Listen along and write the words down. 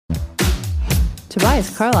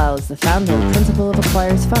Tobias Carlisle is the founder and principal of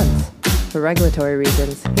Acquires Funds. For regulatory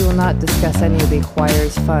reasons, he will not discuss any of the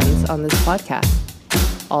Acquires Funds on this podcast.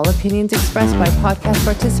 All opinions expressed by podcast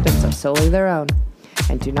participants are solely their own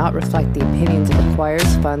and do not reflect the opinions of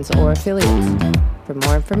Acquires Funds or affiliates. For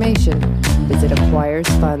more information, visit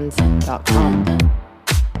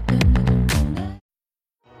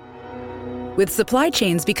acquiresfunds.com. With supply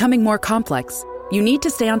chains becoming more complex, you need to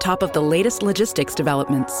stay on top of the latest logistics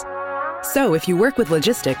developments. So if you work with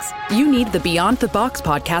logistics, you need the Beyond the Box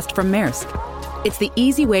podcast from Maersk. It's the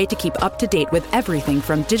easy way to keep up to date with everything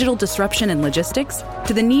from digital disruption in logistics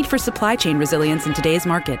to the need for supply chain resilience in today's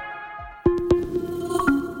market.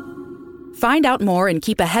 Find out more and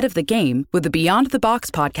keep ahead of the game with the Beyond the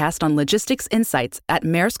Box podcast on logistics insights at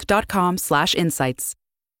maersk.com/insights.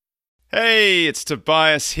 Hey, it's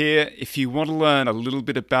Tobias here. If you want to learn a little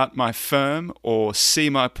bit about my firm or see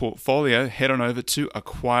my portfolio, head on over to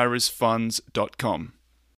acquiresfunds.com.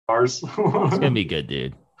 It's going to be good,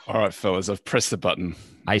 dude. All right, fellas, I've pressed the button.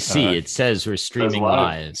 I see. It says we're streaming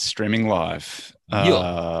live. Streaming live.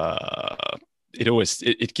 It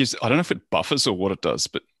gives, I don't know if it buffers or what it does,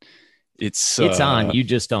 but it's on. You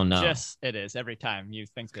just don't know. Yes, it is. Every time you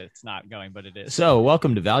think that it's not going, but it is. So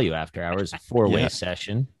welcome to Value After Hours, a four-way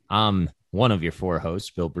session. I'm one of your four hosts,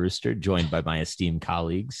 Bill Brewster, joined by my esteemed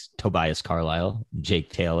colleagues, Tobias Carlisle,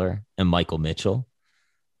 Jake Taylor, and Michael Mitchell.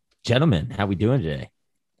 Gentlemen, how we doing today?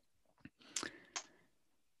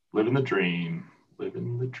 Living the dream.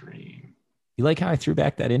 Living the dream. You like how I threw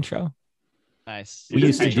back that intro? Nice. We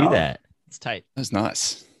used to do that. It's tight. That's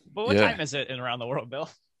nice. But what time is it in around the world, Bill?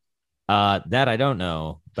 That I don't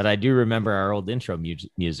know, but I do remember our old intro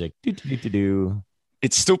music.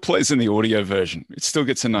 It still plays in the audio version. It still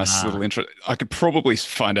gets a nice little intro. I could probably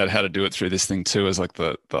find out how to do it through this thing too, as like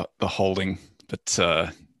the holding, but too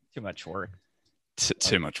much work.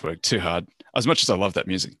 Too much work. Too hard. As much as I love that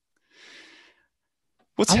music.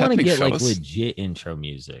 What's I want happening, to get fellas? like legit intro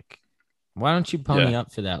music. Why don't you pony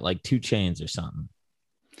up for that, like 2 Chainz or something?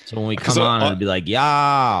 So when we come on, it'll be like,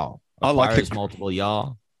 y'all. I like the multiple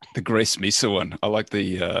y'all. The Grace Misa one. I like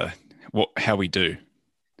the how we do.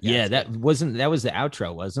 Yeah, that was the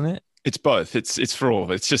outro, wasn't it? It's both. It's for all of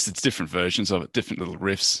it. It's different versions of it, different little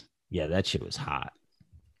riffs. Yeah, that shit was hot.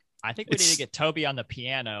 I think we need to get Toby on the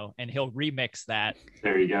piano and he'll remix that.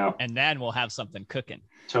 There you go. And then we'll have something cooking.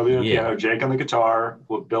 Toby on the piano, Jake on the guitar,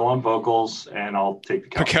 Bill on vocals, and I'll take the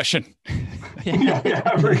percussion.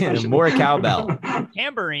 percussion. More cowbell.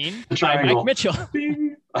 Tambourine by Mike Mitchell.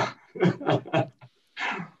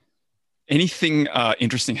 Anything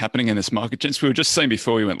interesting happening in this market, gents? We were just saying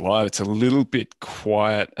before we went live, it's a little bit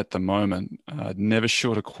quiet at the moment. Never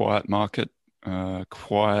short a quiet market.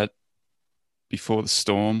 Quiet before the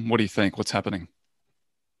storm. What do you think? What's happening?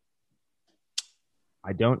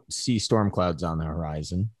 I don't see storm clouds on the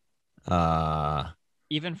horizon.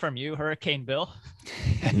 Even from you, Hurricane Bill?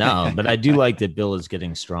 No, but I do like that Bill is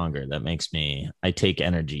getting stronger. That makes I take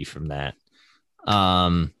energy from that.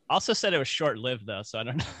 Also said it was short-lived though, so I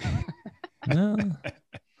don't know. No,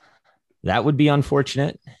 that would be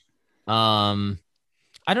unfortunate. I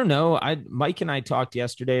don't know. Mike and I talked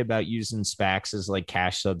yesterday about using SPACs as like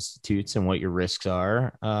cash substitutes and what your risks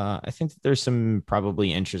are. I think that there's some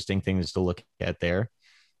probably interesting things to look at there.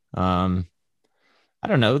 I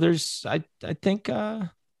don't know. I think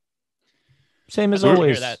same as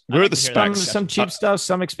always. Where are the SPACs? Some cheap stuff,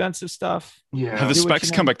 some expensive stuff. Yeah. Have the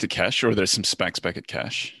SPACs come back to cash, or are there some SPACs back at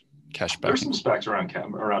cash? Cash back. There's some SPACs around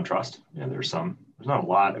trust. Yeah, there's some. There's not a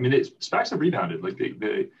lot. I mean, SPACs have rebounded. Like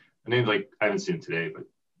the names, like I haven't seen them today, but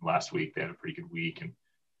last week they had a pretty good week, and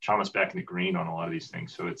Chama's back in the green on a lot of these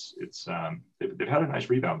things. So they've had a nice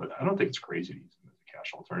rebound, but I don't think it's crazy to use them as a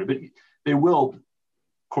cash alternative. But they will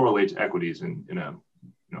correlate to equities in a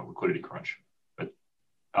liquidity crunch. But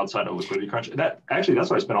outside of liquidity crunch, that's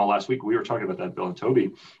what I spent all last week. We were talking about that, Bill and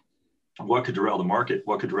Toby. What could derail the market?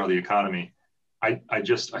 What could derail the economy? I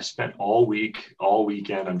spent all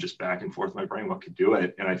weekend, I'm just back and forth in my brain, what could do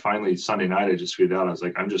it? And I finally, Sunday night, I just tweeted out, I was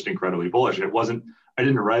like, I'm just incredibly bullish. And I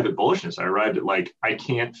didn't arrive at bullishness. I arrived at like, I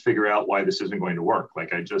can't figure out why this isn't going to work.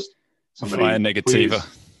 Like somebody. Via negativa.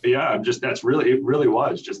 Yeah, it really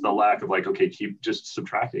was just the lack of like, okay, keep just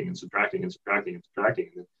subtracting and subtracting and subtracting and subtracting.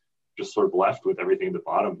 And then just sort of left with everything at the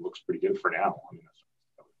bottom. Looks pretty good for now. I mean, that's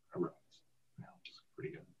now, just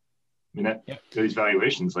pretty good. I mean, these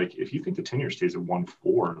valuations, like if you think the 10-year stays at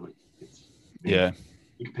 1.4, like you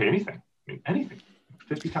can pay anything. I mean, anything.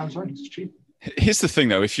 50 times earnings is cheap. Here's the thing,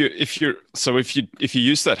 though. If you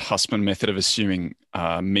use that Husman method of assuming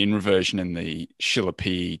mean reversion in the Shiller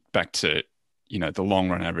P back to the long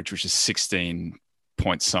run average, which is 16%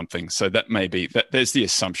 point something. So that may be that there's the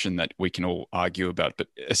assumption that we can all argue about, but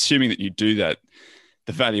assuming that you do that,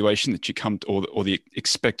 the valuation that you come to, or the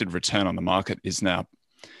expected return on the market is now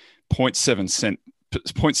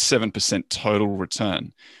 0.7% total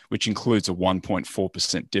return, which includes a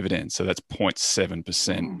 1.4% dividend. So that's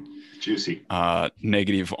 0.7% juicy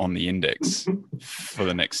negative on the index for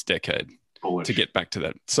the next decade. Bullish. To get back to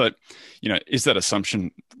that. So, is that assumption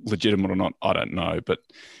legitimate or not? I don't know, but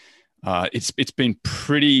it's been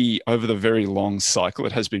pretty, over the very long cycle,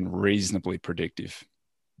 it has been reasonably predictive.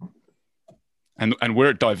 And where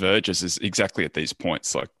it diverges is exactly at these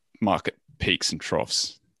points, like market peaks and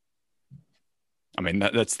troughs. I mean,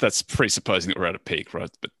 that's presupposing that we're at a peak, right?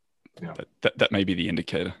 But yeah. that may be the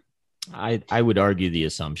indicator. I would argue the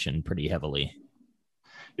assumption pretty heavily.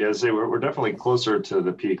 Yeah, say we're definitely closer to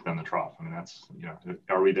the peak than the trough. I mean, that's,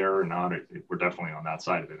 are we there or not? We're definitely on that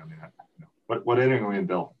side of it. I mean, what inning are we in,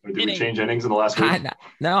 Bill? Did we change innings in the last week?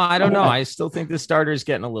 No, I don't know. I still think the starter's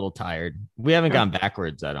getting a little tired. We haven't gone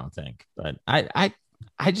backwards, I don't think. But I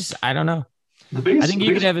don't know. I think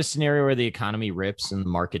you could have a scenario where the economy rips and the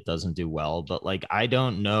market doesn't do well. But like, I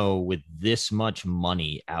don't know, with this much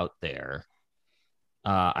money out there,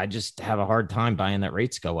 I just have a hard time buying that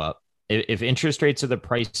rates go up. If interest rates are the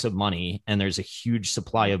price of money and there's a huge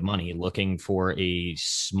supply of money looking for a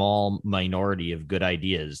small minority of good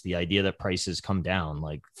ideas, the idea that prices come down,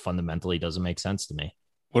 like, fundamentally doesn't make sense to me.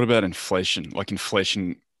 What about inflation? Like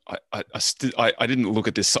inflation, I didn't look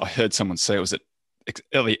at this. I heard someone say it was at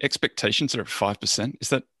early expectations are at 5%. Is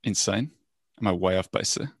that insane? Am I way off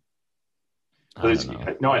base there?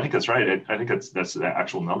 No, I think that's right. I think that's the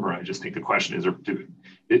actual number. I just think the question is,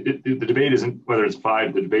 the debate isn't whether it's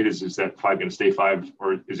 5. The debate is that 5 going to stay 5,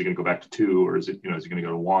 or is it going to go back to 2, or is it going to go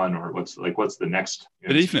to 1, or what's the next?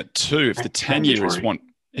 But even at 2, if the 10 year is 1,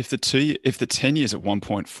 if the 10 years at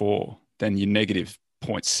 1.4, then you're negative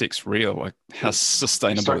 0.6 real. Like, how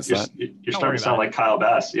sustainable is that? You're starting to sound like Kyle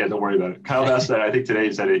Bass. Yeah, don't worry about it. Kyle Bass said, I think today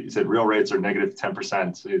he said real rates are negative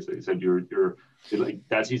 10%. So he said you're like,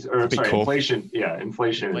 that's easy. Or sorry, cool. Inflation. Yeah,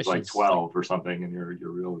 inflation is like 12 or something, and your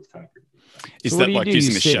real is 10. Is that like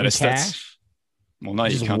using the shadow stats? Well, no,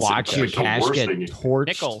 you can't watch your cash get torched.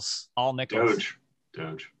 Nickels, all nickels.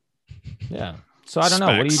 Doge. Yeah. So I don't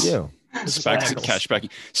know. What do you do? SPACs at cash backing.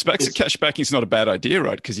 SPACs at cash backing is not a bad idea,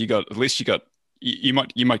 right? Because you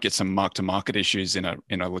might get some mark to market issues in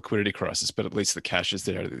a liquidity crisis, but at least the cash is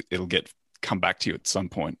there. It'll come back to you at some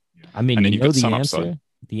point. I mean, you know the answer. Upside.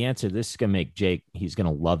 The answer. This is gonna make Jake. He's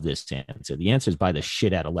gonna love this answer. The answer is buy the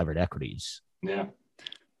shit out of levered equities. Yeah.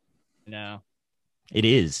 No. It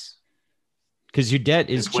is, because your debt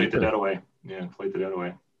is inflate cheaper. The debt away. Yeah, inflate the debt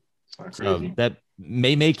away. It's not crazy. So that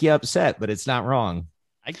may make you upset, but it's not wrong.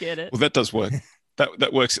 I get it. Well, that does work.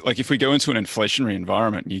 that works. Like, if we go into an inflationary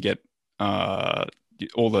environment, you get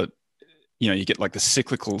all the, you get like the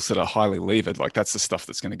cyclicals that are highly levered. Like, that's the stuff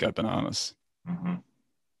that's going to go bananas. Mm-hmm.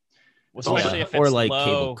 Especially if it's or like low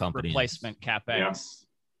cable companies. Replacement CapEx. Yeah.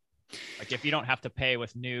 Like, if you don't have to pay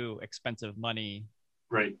with new expensive money,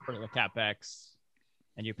 right, for the CapEx,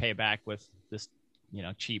 and you pay back with this,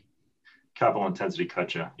 cheap capital intensity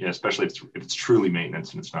cut you. Yeah, especially if it's truly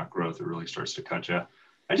maintenance and it's not growth, it really starts to cut you.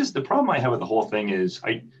 The problem I have with the whole thing is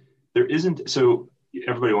so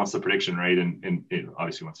everybody wants the prediction, right? And it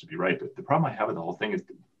obviously wants to be right. But the problem I have with the whole thing is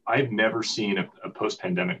I've never seen a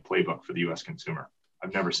post-pandemic playbook for the U.S. consumer.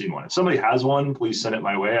 I've never seen one. If somebody has one, please send it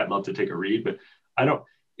my way. I'd love to take a read, but I don't.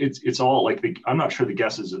 It's all like I'm not sure the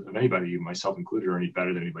guesses of anybody, myself included, are any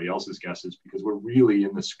better than anybody else's guesses, because we're really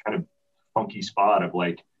in this kind of funky spot of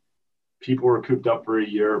like, people were cooped up for a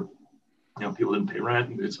year, people didn't pay rent,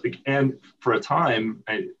 and it's like, and for a time,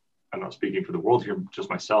 I'm not speaking for the world here, just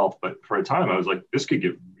myself, but for a time I was like, this could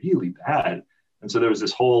get really bad. And so there was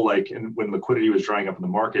this whole and when liquidity was drying up in the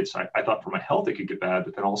markets, I thought for my health it could get bad,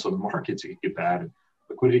 but then also the markets it could get bad, and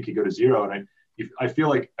liquidity could go to zero. And I feel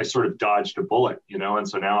like I sort of dodged a bullet, and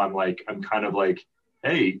so now I'm kind of like,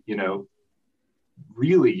 hey,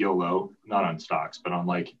 really YOLO, not on stocks, but I'm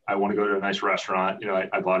like, I want to go to a nice restaurant.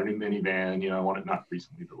 I bought a new minivan, I want it, not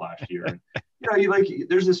recently, but last year. And,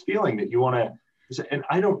 there's this feeling that you want to, and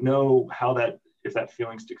I don't know if that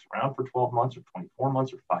feeling sticks around for 12 months or 24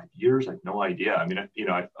 months or 5 years. I have no idea. I mean,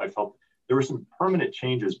 I felt there were some permanent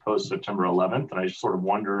changes post September 11th. And I just sort of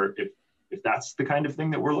wonder if that's the kind of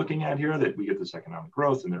thing that we're looking at here, that we get this economic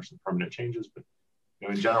growth and there's some permanent changes. But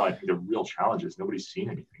in general, I think the real challenge is nobody's seen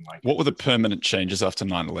anything like it. What were the permanent changes after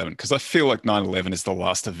 9/11? Because I feel like 9/11 is the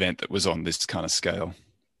last event that was on this kind of scale.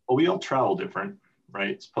 Well, we all travel different, right?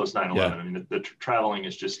 It's post 9/11. Yeah. I mean, the traveling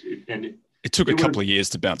is just, and it took a couple of years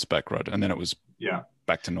to bounce back, right? And then it was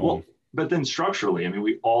back to normal. Well, but then structurally, I mean,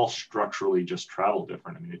 we all structurally just travel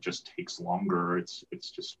different. I mean, it just takes longer. It's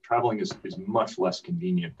just traveling is much less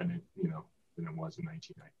convenient than it was in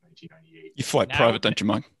 1998. You fly private, don't you,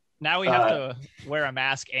 Mike? Now we have to wear a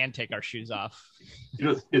mask and take our shoes off.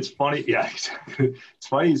 It's funny. Yeah, exactly. It's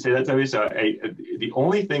funny you say that, Toby. So the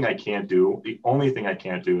only thing I can't do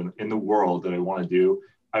in the world that I want to do,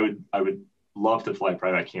 I would love to fly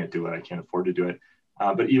private. I can't do it. I can't afford to do it.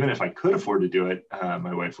 But even if I could afford to do it,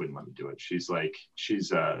 my wife wouldn't let me do it. She's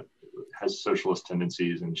has socialist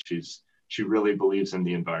tendencies, and she really believes in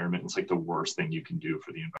the environment. It's like the worst thing you can do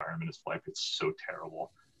for the environment is fly. It's so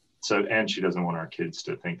terrible. So, and she doesn't want our kids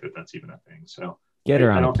to think that that's even a thing. So get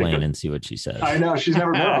her on a plane and see what she says. I know she's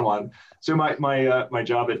never been on one. So my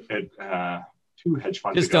job at two hedge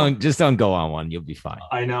funds. Just don't go on one. You'll be fine.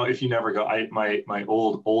 I know if you never go. My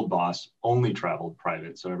old boss only traveled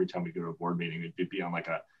private. So every time we go to a board meeting, it'd be on like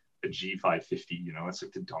a G550. It's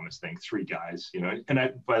like the dumbest thing. 3 guys.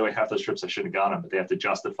 And by the way, half those trips I shouldn't have gone on, but they have to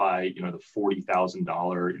justify the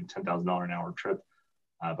 $40,000 and $10,000 an hour trip.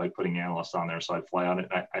 By putting analysts on there, so I'd fly on it.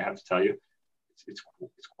 And I have to tell you, it's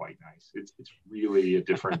quite nice. It's really a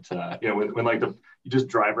different. When like you just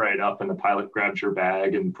drive right up and the pilot grabs your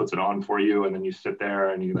bag and puts it on for you, and then you sit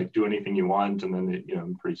there and you like do anything you want, and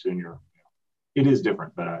then pretty soon it is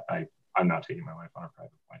different. But I'm not taking my wife on a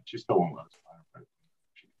private plane. She still won't let us fly on a private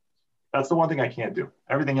plane. That's the one thing I can't do.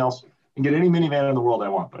 Everything else, I can get any minivan in the world I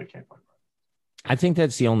want, but I can't fly private. I think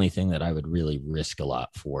that's the only thing that I would really risk a lot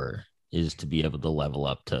for, is to be able to level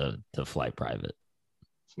up to fly private.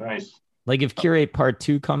 It's nice. Like if Curate Part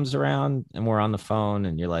 2 comes around and we're on the phone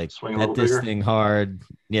and you're like, hit this thing hard.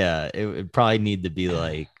 Yeah, it would probably need to be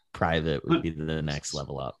like private would be the next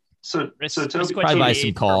level up. So Toby, probably buy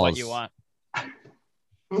some calls. What you want.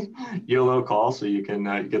 YOLO call so you can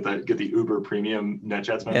get the Uber Premium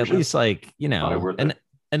NetJets membership. At least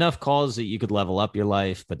enough calls that you could level up your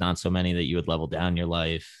life, but not so many that you would level down your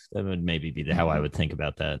life. That would maybe be how I would think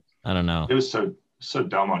about that. I don't know. It was so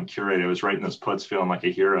dumb on Curate. I was writing those puts feeling like a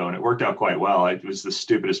hero, and it worked out quite well. It was the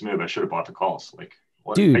stupidest move. I should have bought the calls. Like,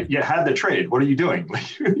 what, dude, you had the trade. What are you doing?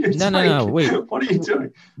 No. Wait, what are you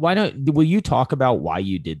doing? Will you talk about why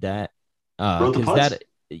you did that? Wrote the puts?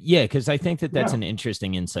 Because I think that's an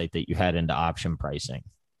interesting insight that you had into option pricing.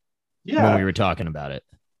 Yeah. When we were talking about it.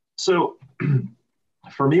 So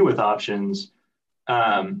for me with options,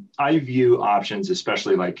 I view options,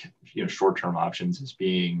 especially like short-term options, as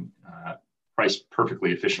being priced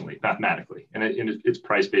perfectly efficiently mathematically, and it's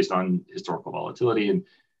priced based on historical volatility. And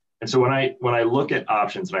so when I look at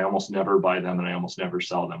options, and I almost never buy them, and I almost never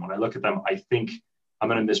sell them. When I look at them, I think I'm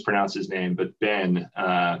going to mispronounce his name, but Ben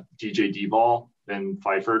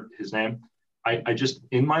Pfeiffer, his name. I just,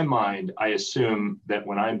 in my mind, I assume that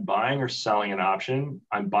when I'm buying or selling an option,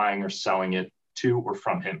 I'm buying or selling it to or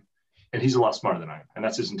from him. And he's a lot smarter than I am. And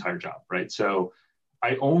that's his entire job, right? So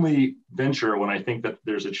I only venture when I think that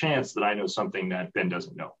there's a chance that I know something that Ben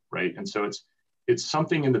doesn't know, right? And so it's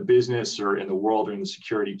something in the business or in the world or in the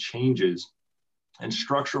security changes and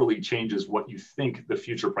structurally changes what you think the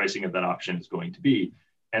future pricing of that option is going to be.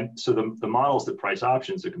 And so the models that price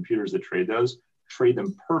options, the computers that trade those, trade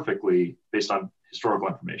them perfectly based on historical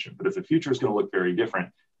information. But if the future is going to look very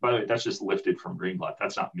different, by the way, that's just lifted from Greenblatt.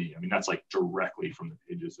 That's not me. I mean, that's like directly from the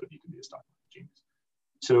pages of You Can Be a Stock Market Genius.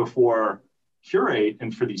 So for Curate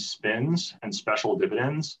and for these spins and special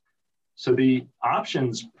dividends, so the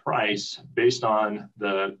options price based on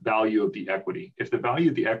the value of the equity. If the value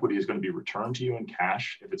of the equity is going to be returned to you in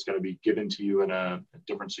cash, if it's going to be given to you in a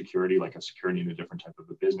different security, like a security in a different type of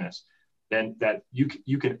a business, then that you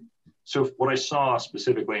can. So what I saw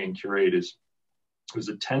specifically in Curate is it was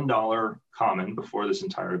a $10 common before this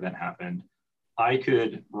entire event happened. I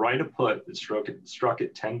could write a put that struck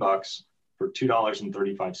at $10 for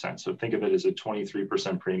 $2.35. So think of it as a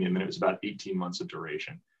 23% premium, and it was about 18 months of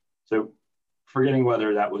duration. So forgetting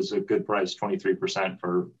whether that was a good price, 23%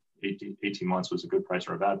 for 18 months was a good price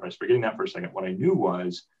or a bad price, forgetting that for a second, what I knew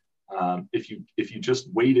was if you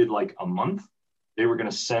just waited like a month, they were going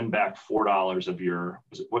to send back $4 of your,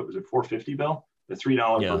 what was it, $4.50 bill? The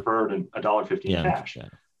 $3 preferred and $1.50 in cash. Yeah.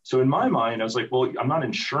 So in my mind, I was like, well, I'm not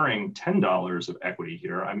insuring $10 of equity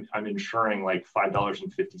here. I'm insuring like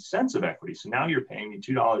 $5.50 of equity. So now you're paying me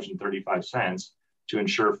 $2.35 to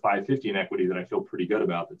insure $5.50 in equity that I feel pretty good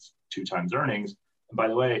about. That's 2 times earnings. And by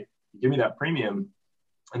the way, you give me that premium,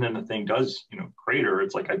 and then the thing does, crater.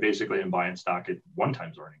 It's like I basically am buying stock at 1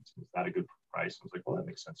 times earnings. Is that a good price? I was like, well, that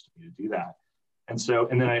makes sense to me to do that. And so,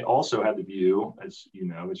 and then I also had the view, as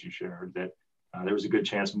you shared, that there was a good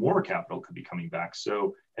chance more capital could be coming back.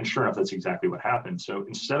 So, and sure enough, that's exactly what happened. So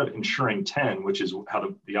instead of insuring 10, which is how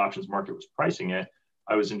the options market was pricing it,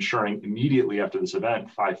 I was insuring immediately after this event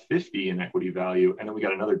 $550 in equity value, and then we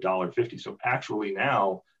got another $1.50. So actually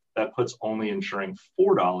now that puts only insuring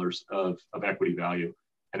 $4 of equity value,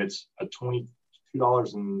 and it's a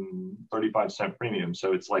 $22.35 premium.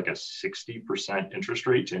 So it's like a 60% interest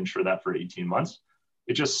rate to insure that for 18 months.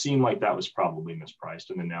 It just seemed like that was probably mispriced.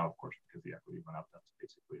 And then now, of course, because the equity went up, that's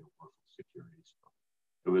basically a worthless security. So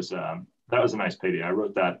it was, that was a nice payday. I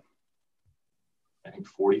wrote that, I think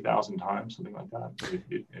 40,000 times, something like that.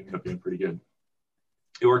 It ended up being pretty good.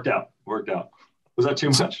 It worked out. Was that too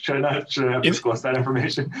much? Should I not disclose that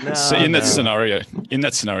information? No, so in that scenario,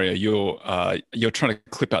 you're trying to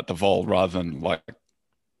clip out the vol rather than like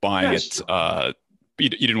buying it. You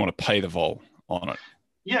didn't want to pay the vol on it.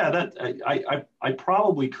 Yeah, that I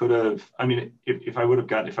probably could have. I mean, if I would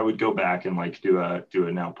go back and like do a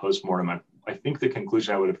now postmortem, I think the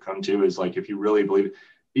conclusion I would have come to is like, if you really believe it,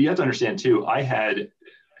 you have to understand too, I had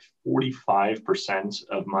 45%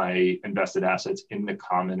 of my invested assets in the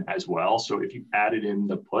common as well. So if you added in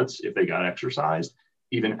the puts, if they got exercised,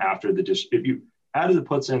 even after if you added the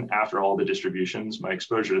puts in after all the distributions, my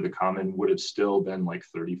exposure to the common would have still been like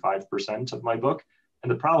 35% of my book. And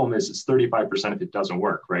the problem is it's 35% if it doesn't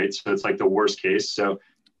work, right? So it's like the worst case. So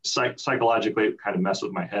psychologically, it kind of messed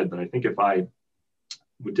with my head. But I think if I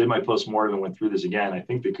did my postmortem and went through this again, I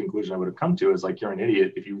think the conclusion I would have come to is like, you're an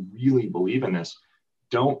idiot. If you really believe in this,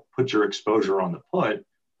 don't put your exposure on the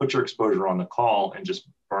put your exposure on the call and just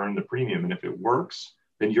burn the premium. And if it works,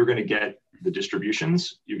 then you're going to get the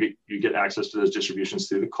distributions. You get access to those distributions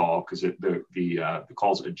through the call, because the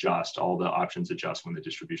calls adjust, all the options adjust when the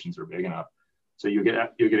distributions are big enough. So you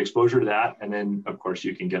get exposure to that. And then of course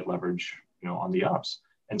you can get leverage, on the ups,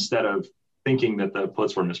 instead of thinking that the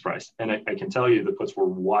puts were mispriced. And I can tell you the puts were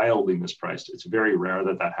wildly mispriced. It's very rare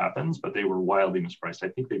that happens, but they were wildly mispriced. I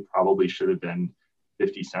think they probably should have been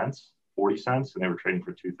 50 cents, 40 cents, and they were trading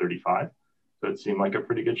for 235. So it seemed like a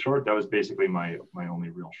pretty good short. That was basically my only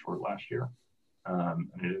real short last year. And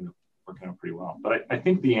it ended up working out pretty well. But I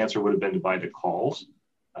think the answer would have been to buy the calls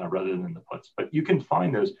rather than the puts. But you can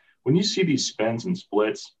find those when you see these spends and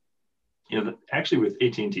splits. Actually with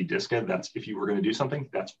AT&T Disca, that's, if you were going to do something,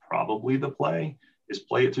 that's probably the play, is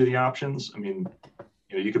play it through the options. I mean,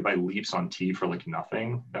 you could buy leaps on T for like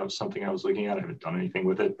nothing. That was something I was looking at. I haven't done anything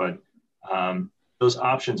with it, but those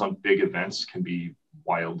options on big events can be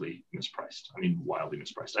wildly mispriced.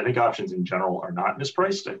 I think options in general are not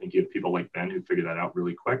mispriced. I think you have people like Ben who figure that out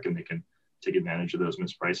really quick and they can take advantage of those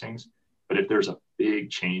mispricings. But if there's a big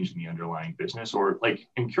change in the underlying business, or like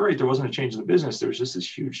in Curate, there wasn't a change in the business, there was just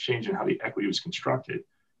this huge change in how the equity was constructed,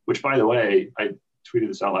 which, by the way, I tweeted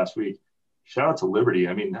this out last week. Shout out to Liberty.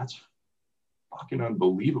 I mean, that's fucking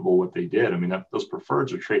unbelievable what they did. I mean, those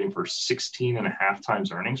preferreds are trading for 16 and a half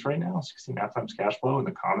times earnings right now, 16 and a half times cash flow, and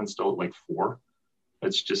the common's still at like 4.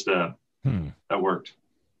 It's just that worked.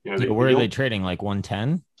 Where are they trading? Like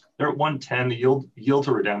 110? They're at 110. The yield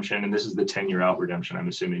to redemption, and this is the 10-year out redemption, I'm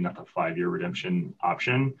assuming, not the 5-year redemption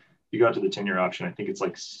option. You go out to the 10-year option, I think it's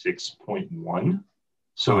like 6.1.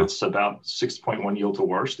 So it's about 6.1 yield to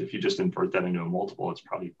worst. If you just invert that into a multiple, it's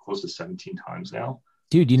probably close to 17 times now.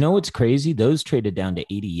 Dude, you know what's crazy? Those traded down to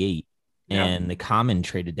 88, and the common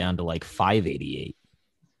traded down to like 588.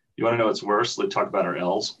 You want to know what's worse? Let's talk about our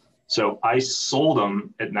L's. So I sold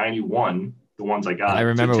them at 91. The ones I got. I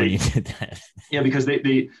remember when you did that. Yeah, because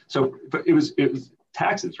but it was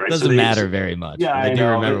taxes, right? Doesn't matter very much. Yeah, I do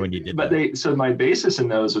remember when you did that. So my basis in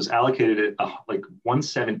those was allocated at like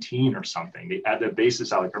 117 or something. They had the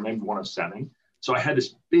basis allocated, or maybe 107. So I had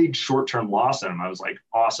this big short-term loss in them. I was like,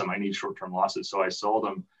 awesome, I need short-term losses. So I sold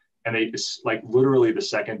them, and they like literally the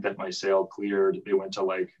second that my sale cleared, they went to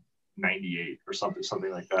like 98 or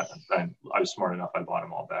something like that. And I was smart enough, I bought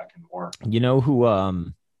them all back and more. You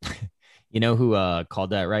know who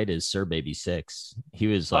called that right is Sir Baby 6. He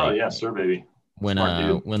was like, oh yeah, Sir Baby. When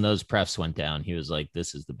those prefs went down, he was like,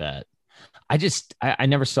 this is the bet. I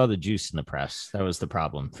never saw the juice in the prefs. That was the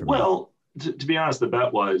problem for me. Well, to be honest, the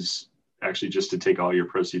bet was actually just to take all your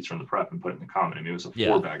proceeds from the prep and put it in the common. I mean, it was a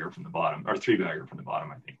 4-bagger from the bottom, or 3-bagger from the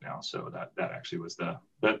bottom, I think now. So that actually was the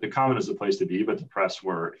common is the place to be, but the prefs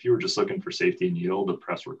were, if you were just looking for safety and yield, the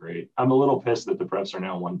prefs were great. I'm a little pissed that the prefs are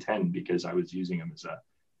now 110 because I was using them as a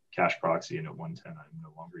cash proxy, and at 110 I'm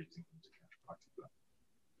no longer using them as a cash proxy, but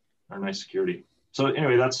they're a nice security. So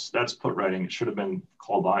anyway, that's put writing. It should have been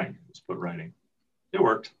call buying. It's put writing. It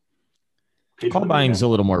worked. Call buying is a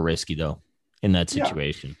little more risky though in that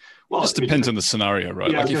situation. Well, it just depends on the scenario,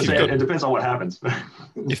 right? Yeah, it depends on what happens.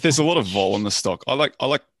 If there's a lot of vol in the stock, I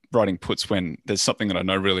like writing puts when there's something that I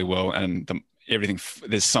know really well, and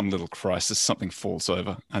there's some little crisis, something falls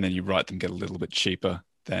over, and then you write them, get a little bit cheaper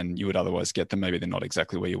than you would otherwise get them. Maybe they're not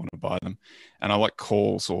exactly where you want to buy them. And I like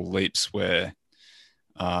calls or leaps where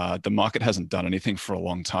the market hasn't done anything for a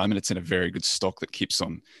long time and it's in a very good stock that keeps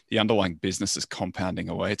on, the underlying business is compounding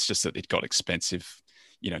away. It's just that it got expensive,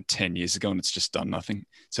 10 years ago and it's just done nothing.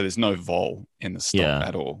 So there's no vol in the stock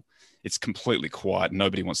at all. It's completely quiet.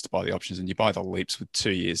 Nobody wants to buy the options, and you buy the leaps with 2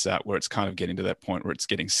 years out where it's kind of getting to that point where it's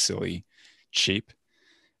getting silly cheap.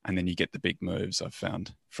 And then you get the big moves I've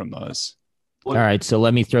found from those. All right, so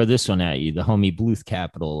let me throw this one at you. The homie Bluth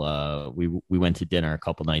Capital, we went to dinner a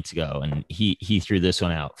couple nights ago, and he threw this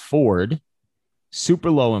one out. Ford, super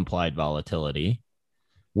low implied volatility,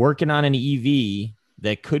 working on an EV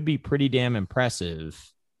that could be pretty damn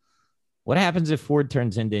impressive. What happens if Ford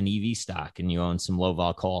turns into an EV stock and you own some low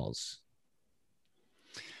vol calls?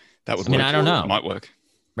 That would work. I don't know. It might work.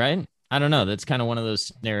 Right? I don't know. That's kind of one of those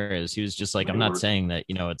scenarios. He was just like, I'm not saying that,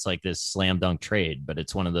 it's like this slam dunk trade, but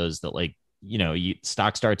it's one of those that like,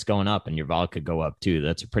 stock starts going up and your vol could go up too.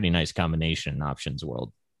 That's a pretty nice combination in options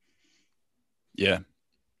world. Yeah.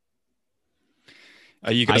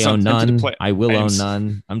 Are you guys I own none. I will AMC? Own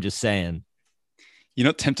none. I'm just saying. You're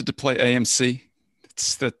not tempted to play AMC?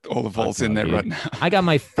 It's that all the vols in there right now. I got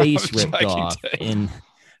my face ripped off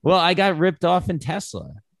I got ripped off in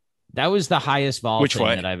Tesla. That was the highest vol Which thing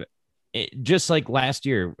way? that just like last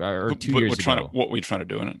year or 2 years ago. What were you trying to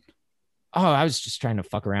do in it? Oh, I was just trying to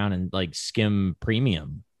fuck around and like skim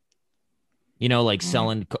premium, like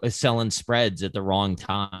selling spreads at the wrong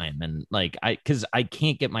time. And like, cause I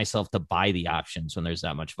can't get myself to buy the options when there's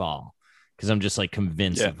that much vol. Cause I'm just like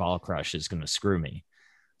convinced that vol crush is going to screw me.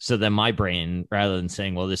 So then my brain, rather than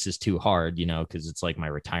saying, well, this is too hard, cause it's like my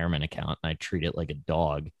retirement account and I treat it like a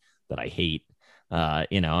dog that I hate.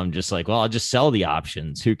 I'm just like, well, I'll just sell the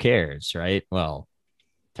options. Who cares? Right. Well,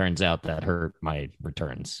 turns out that hurt my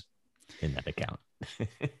returns in that account.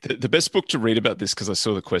 The best book to read about this, because I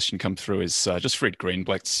saw the question come through, is just read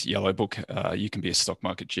Greenblatt's yellow book. You Can Be a Stock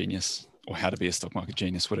Market Genius, or How to Be a Stock Market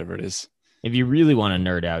Genius, whatever it is. If you really want to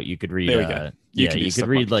nerd out, you could read. You could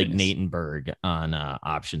read like genius. Natenberg on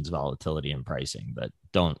options volatility and pricing, but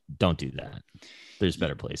don't do that. There's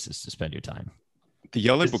better places to spend your time. The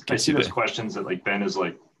yellow book. I see those questions that like Ben is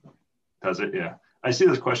like, does it? Yeah. I see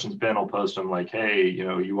those questions. Ben will post them like, hey,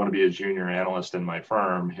 you want to be a junior analyst in my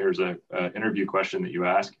firm. Here's a interview question that you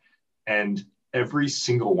ask. And every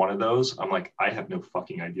single one of those, I'm like, I have no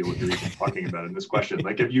fucking idea what you're even talking about in this question.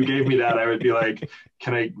 Like, if you gave me that, I would be like,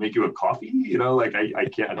 can I make you a coffee? Like I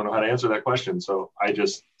can't, I don't know how to answer that question. So I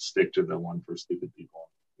just stick to the one for stupid people.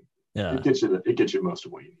 Yeah. It gets you most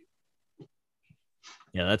of what you need.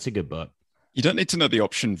 Yeah, that's a good book. You don't need to know the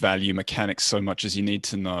option value mechanics so much as you need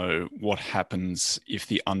to know what happens if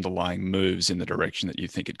the underlying moves in the direction that you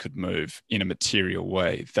think it could move in a material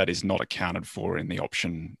way that is not accounted for in the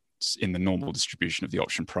option, in the normal distribution of the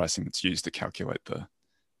option pricing that's used to calculate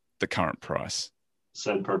the current price.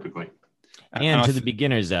 Said perfectly. And to the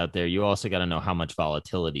beginners out there, you also got to know how much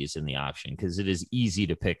volatility is in the option, because it is easy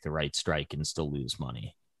to pick the right strike and still lose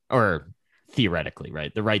money, or theoretically,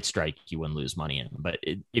 right? The right strike you wouldn't lose money in, but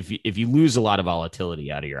if you lose a lot of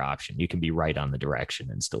volatility out of your option, you can be right on the direction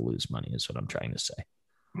and still lose money, is what I'm trying to say.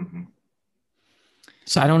 Mm-hmm.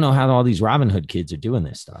 So I don't know how all these Robinhood kids are doing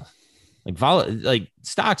this stuff. Like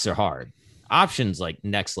stocks are hard. Options like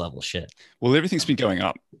next level shit. Well, everything's been going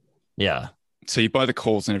up. Yeah. So you buy the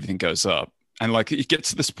calls and everything goes up. And like it gets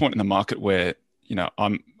to this point in the market where,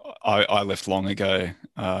 I left long ago.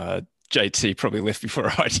 JT probably left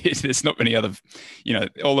before I did. There's not many other,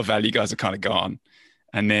 all the value guys are kind of gone.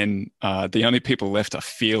 And then the only people left are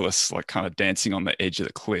fearless, like kind of dancing on the edge of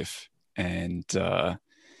the cliff. And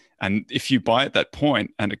if you buy at that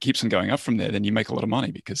point and it keeps on going up from there, then you make a lot of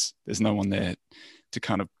money because there's no one there to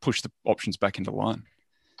kind of push the options back into line.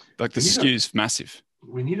 Like the skew's massive.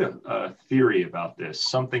 We need a theory about this,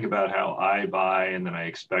 something about how I buy and then I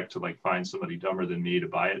expect to like find somebody dumber than me to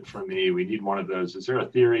buy it for me. We need one of those. Is there a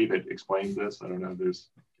theory that explains this? I don't know. There's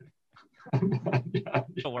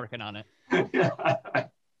Still working on it. Yeah.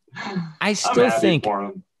 I still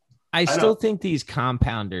think these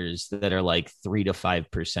compounders that are like 3 to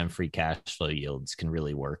 5% free cash flow yields can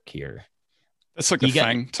really work here. That's like the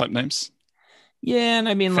FANG type names. Yeah, and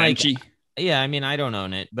I mean Fangy. Yeah, I mean, I don't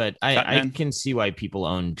own it, but I can see why people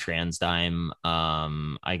own TransDime.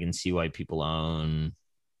 I can see why people own.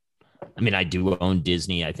 I mean, I do own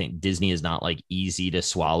Disney. I think Disney is not like easy to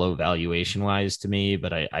swallow valuation wise to me,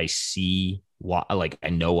 but I see why. Like, I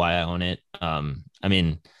know why I own it. I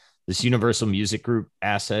mean, this Universal Music Group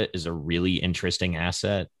asset is a really interesting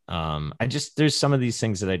asset. There's some of these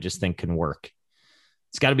things that I just think can work.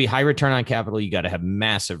 It's got to be high return on capital. You got to have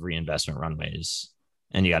massive reinvestment runways,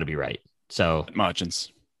 and you got to be right. So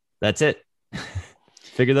margins. That's it.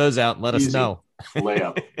 Figure those out and let us know.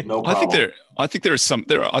 Layup. No problem. I think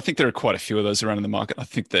there are quite a few of those around in the market. I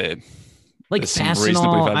think they're like some reasonably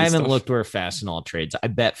Fastenal. valued I haven't stuff. looked where Fastenal trades. I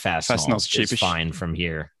bet Fastenal's Fastenal is cheapish. fine from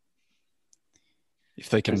here. If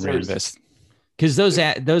they can reinvest. Because those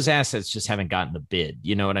assets just haven't gotten the bid.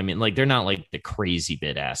 You know what I mean? Like they're not like the crazy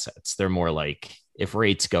bid assets. They're more like if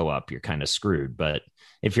rates go up, you're kind of screwed. But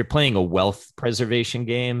if you're playing a wealth preservation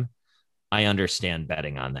game, I understand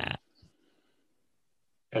betting on that.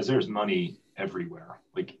 As there's money everywhere,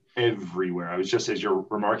 like everywhere. I was just, as you're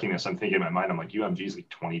remarking this, I'm thinking in my mind, I'm like, UMG is like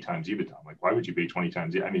 20 times EBITDA. I'm like, why would you pay 20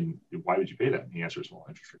 times? I mean, why would you pay that? And the answer is, well,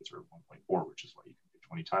 interest rates are 1.4, which is why you can pay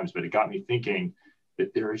 20 times. But it got me thinking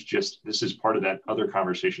that there is just, this is part of that other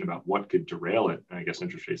conversation about what could derail it. And I guess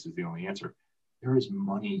interest rates is the only answer. There is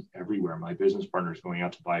money everywhere. My business partner is going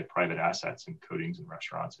out to buy private assets and coatings and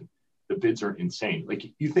restaurants, and the bids are insane. Like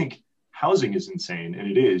you think housing is insane, and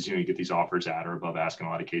it is. You know, you get these offers at or above ask in a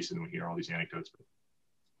lot of cases, and we hear all these anecdotes. But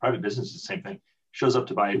private business is the same thing. Shows up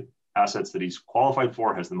to buy assets that he's qualified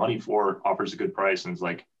for, has the money for, offers a good price, and is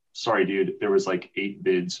like, sorry, dude, there was like 8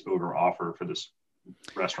 bids over offer for this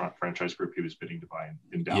restaurant franchise group he was bidding to buy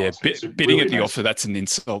in Dallas. Yeah, bidding really at the offer, that's an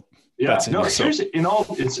insult. Yeah, that's no, seriously, in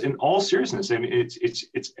all seriousness, I mean,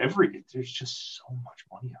 there's just so much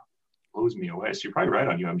money out there. It blows me away. So you're probably right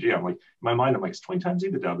on UMG. I'm like, in my mind, I'm like, it's 20 times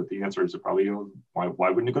EBITDA, but the answer is probably, why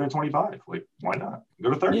wouldn't it go to 25? Like, why not? Go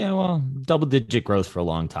to 30. Yeah, well, double-digit growth for a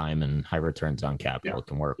long time and high returns on capital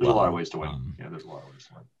can work. There's a lot of ways to win. There's a lot of ways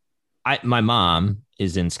to win. My mom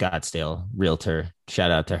is in Scottsdale, realtor. Shout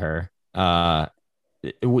out to her.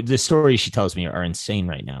 The stories she tells me are insane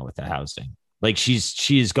right now with the housing. Like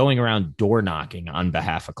she's going around door knocking on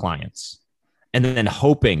behalf of clients and then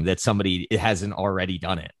hoping that somebody hasn't already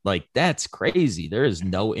done it. Like that's crazy. There is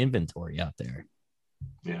no inventory out there.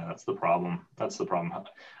 Yeah, that's the problem.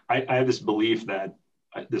 I have this belief that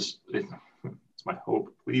it's my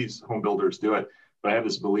hope. Please, home builders, do it. But I have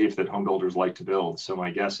this belief that home builders like to build. So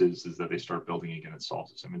my guess is that they start building again. It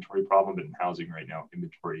solves this inventory problem. But in housing right now,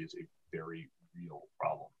 inventory is a very real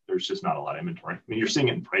problem. There's just not a lot of inventory. I mean, you're seeing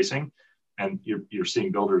it in pricing, and you're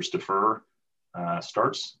seeing builders defer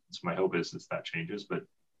starts. So my hope is that changes. But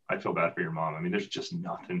I feel bad for your mom. I mean, there's just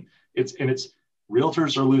nothing. It's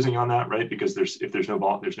realtors are losing on that, right? Because if there's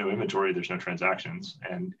no inventory, there's no transactions,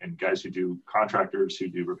 and guys who do contractors who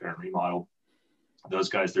do repair and remodel, those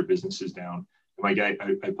guys, their business is down. My guy,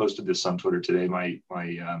 I posted this on Twitter today. I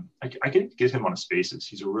can get him on a Spaces.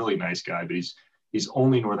 He's a really nice guy, but he's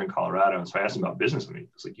only Northern Colorado. And so I asked him about business with me. I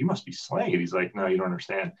was like, you must be slaying it. He's like, no, you don't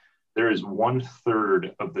understand. There is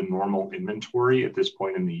 1/3 of the normal inventory at this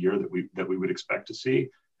point in the year that we would expect to see.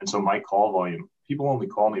 And so my call volume, people only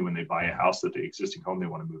call me when they buy a house that the existing home they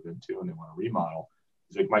want to move into and they want to remodel.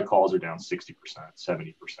 He's like, my calls are down 60%,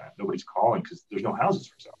 70%. Nobody's calling because there's no houses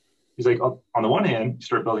for sale. He's like, on the one hand, you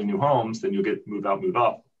start building new homes, then you'll get move out, move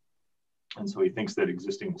up. And so he thinks that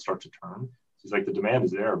existing will start to turn. He's like, the demand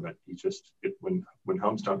is there, but when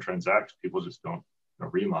homes don't transact, people just don't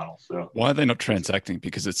remodel. So why are they not transacting?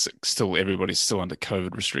 Because everybody's still under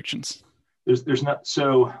COVID restrictions. There's not,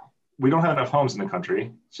 so we don't have enough homes in the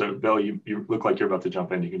country. So Bill, you look like you're about to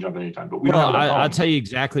jump in. You can jump in anytime, but we don't have enough homes. I'll tell you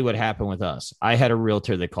exactly what happened with us. I had a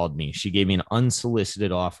realtor that called me. She gave me an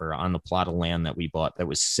unsolicited offer on the plot of land that we bought that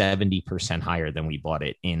was 70% higher than we bought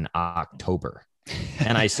it in October.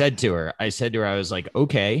 And I said to her, I was like,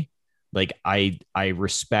 okay, like I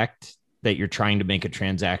respect that you're trying to make a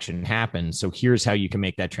transaction happen. So here's how you can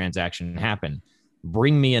make that transaction happen.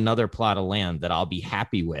 Bring me another plot of land that I'll be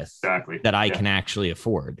happy with, that I can actually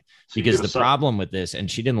afford. So because the problem with this,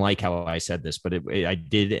 and she didn't like how I said this, but I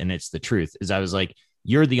did, and it's the truth, is I was like,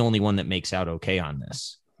 you're the only one that makes out okay on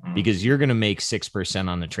this, because you're going to make 6%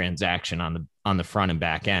 on the transaction on the front and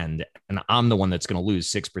back end, and I'm the one that's going to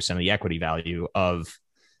lose 6% of the equity value of,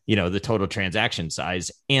 the total transaction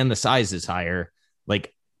size, and the size is higher.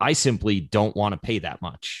 Like, I simply don't want to pay that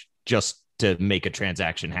much just to make a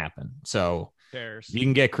transaction happen. So you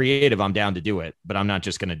can get creative. I'm down to do it, but I'm not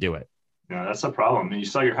just going to do it. Yeah, that's the problem. You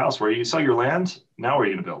sell your house, where you sell your land. Now where are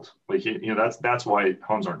you going to build? Like, that's why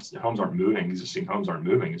homes aren't moving. Existing homes aren't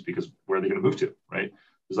moving, is because where are they going to move to? Right.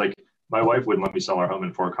 It's like, my wife wouldn't let me sell our home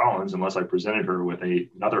in Fort Collins unless I presented her with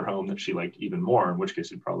another home that she liked even more, in which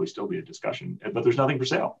case it'd probably still be a discussion, but there's nothing for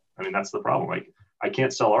sale. I mean, that's the problem. Like, I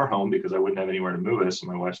can't sell our home because I wouldn't have anywhere to move us,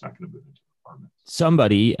 and my wife's not going to move into an apartment.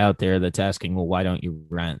 Somebody out there that's asking, well, why don't you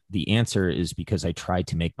rent? The answer is because I try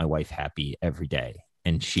to make my wife happy every day,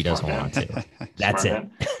 and she doesn't want to. That's it.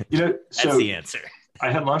 That's the answer.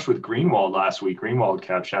 I had lunch with Greenwald last week. Greenwald,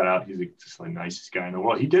 Cap, shout out. He's just the nicest guy in the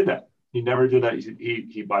world. He did that. He never did that.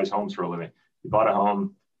 He buys homes for a living. He bought a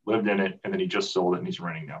home, lived in it, and then he just sold it, and he's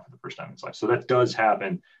renting now for the first time in his life. So that does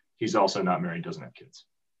happen. He's also not married, doesn't have kids.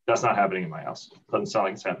 That's not happening in my house. Doesn't sound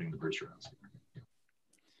like it's happening in the Brewster house.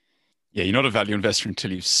 Yeah, you're not a value investor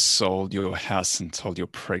until you've sold your house and told your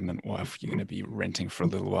pregnant wife you're going to be renting for a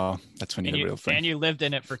little while. That's when you're the real thing. And you lived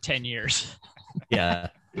in it for 10 years. Yeah.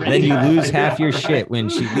 Then you lose half your shit when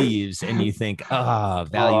she leaves, and you think,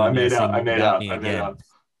 value. I made out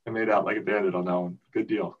like a bandit on that one. Good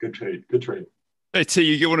deal. Good trade. Good trade. Hey, T,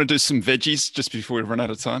 you want to do some veggies just before we run out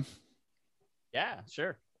of time? Yeah,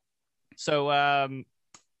 sure. So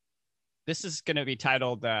this is going to be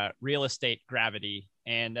titled Real Estate Gravity.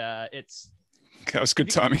 And it's... That was good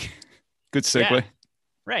timing. Good segue. Yeah,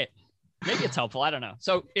 right. Maybe it's helpful. I don't know.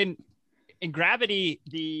 So in gravity,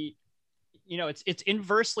 it's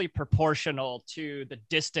inversely proportional to the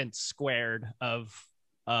distance squared of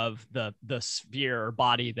the sphere or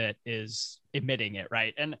body that is emitting it,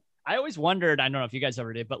 right? And I always wondered, I don't know if you guys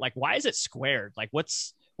ever did, but like, why is it squared? Like,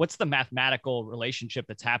 what's the mathematical relationship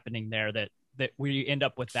that's happening there that we end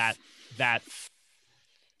up with that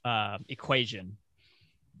equation?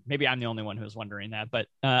 Maybe I'm the only one who's wondering that, but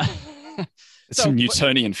it's some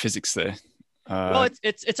Newtonian physics there. Well,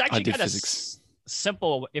 it's actually kind of physics.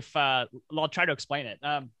 Simple. If I'll try to explain it.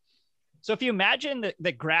 So if you imagine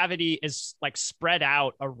that gravity is like spread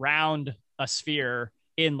out around a sphere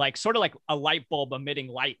in like sort of like a light bulb emitting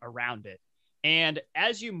light around it, and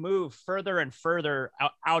as you move further and further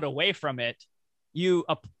out away from it,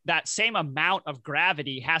 that same amount of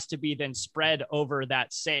gravity has to be then spread over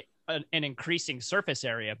that an increasing surface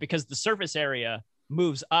area, because the surface area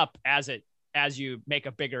moves up as you make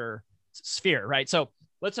a bigger sphere, right? So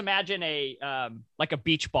let's imagine like a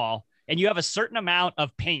beach ball, and you have a certain amount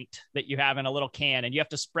of paint that you have in a little can, and you have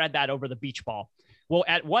to spread that over the beach ball. Well,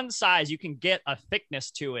 at one size, you can get a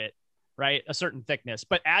thickness to it, right? A certain thickness.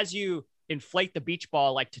 But as you inflate the beach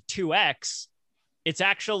ball like to 2x, it's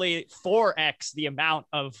actually 4x the amount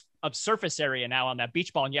of surface area now on that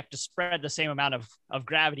beach ball, and you have to spread the same amount of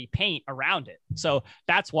gravity paint around it. So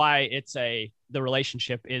that's why the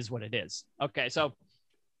relationship is what it is. Okay, so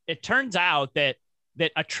it turns out that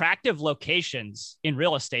attractive locations in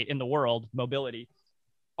real estate in the world, mobility,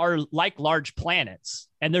 are like large planets.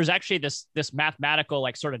 And there's actually this mathematical,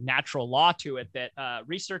 like sort of natural law to it that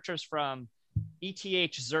researchers from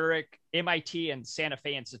ETH Zurich, MIT, and Santa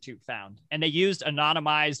Fe Institute found. And they used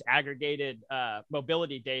anonymized, aggregated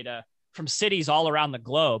mobility data from cities all around the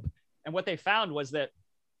globe. And what they found was that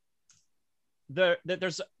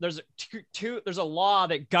there's a law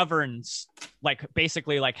that governs like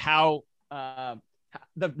basically like how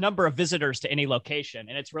the number of visitors to any location,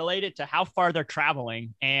 and it's related to how far they're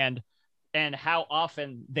traveling and how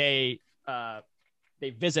often they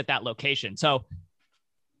visit that location. So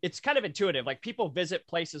it's kind of intuitive. Like, people visit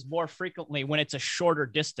places more frequently when it's a shorter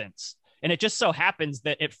distance. And it just so happens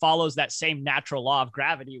that it follows that same natural law of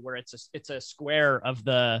gravity, where it's a square of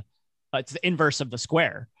it's the inverse of the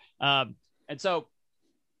square. And so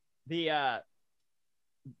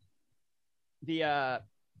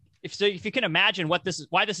if you can imagine why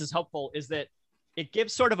this is helpful, is that it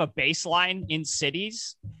gives sort of a baseline in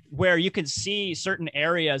cities where you can see certain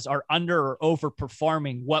areas are under or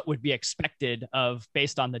overperforming what would be expected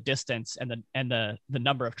based on the distance and the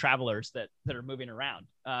number of travelers that are moving around.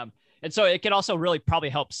 And so it can also really probably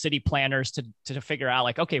help city planners to figure out,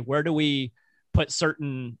 like, okay, where do we put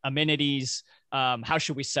certain amenities? How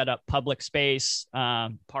should we set up public space,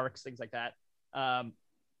 parks, things like that?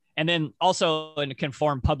 And then also in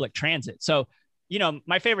conform public transit. So,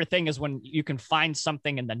 my favorite thing is when you can find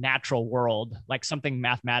something in the natural world, like something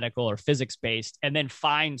mathematical or physics based, and then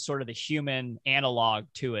find sort of the human analog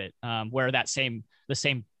to it, where the same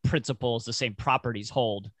principles, the same properties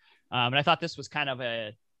hold. And I thought this was kind of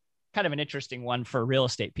an interesting one for real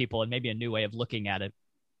estate people, and maybe a new way of looking at it.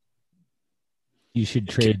 You should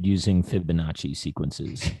trade using Fibonacci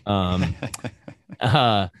sequences. I'm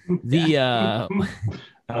glad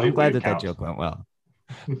that joke went well.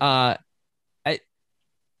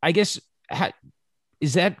 I guess,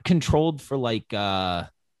 is that controlled for like, I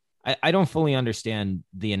don't fully understand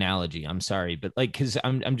the analogy. I'm sorry, but like, cause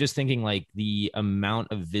I'm just thinking like the amount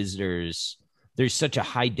of visitors, there's such a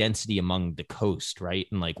high density among the coast, right?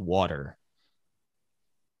 And like water.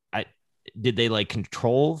 Did they like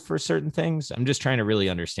control for certain things? I'm just trying to really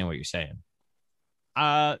understand what you're saying.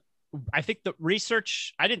 I think the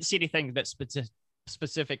research, I didn't see anything that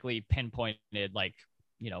specifically pinpointed like,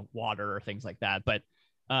 water or things like that. But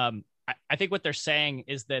I think what they're saying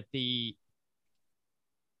is that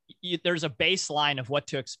there's a baseline of what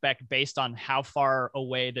to expect based on how far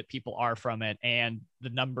away that people are from it and the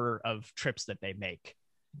number of trips that they make.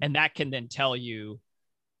 And that can then tell you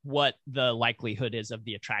what the likelihood is of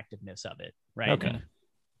the attractiveness of it. Right. Okay.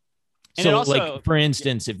 And so also, like, for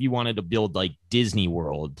instance, if you wanted to build like Disney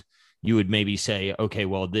World, you would maybe say, okay,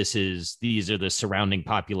 well, these are the surrounding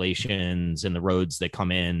populations and the roads that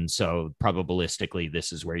come in. So probabilistically,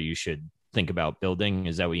 this is where you should think about building.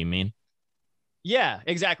 Is that what you mean? Yeah,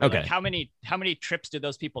 exactly. Okay. Like how many trips do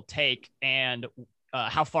those people take, and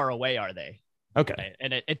how far away are they? Okay. Right?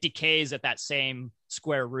 And it decays at that same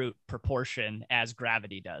square root proportion as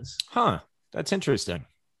gravity does. Huh. That's interesting.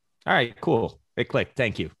 All right, cool. It clicked.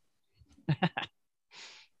 Thank you.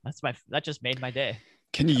 That just made my day.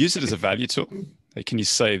 Can you use it as a value tool? Like, can you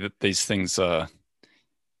say that these things are,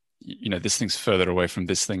 this thing's further away from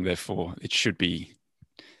this thing, therefore it should be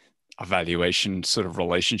a valuation sort of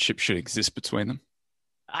relationship should exist between them?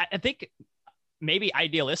 I think maybe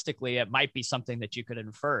idealistically, it might be something that you could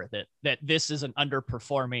infer that this is an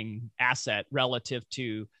underperforming asset relative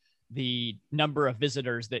to the number of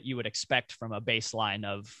visitors that you would expect from a baseline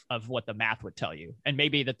of what the math would tell you. And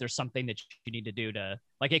maybe that there's something that you need to do to,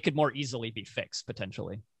 like, it could more easily be fixed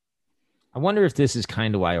potentially. I wonder if this is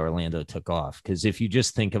kind of why Orlando took off. Because if you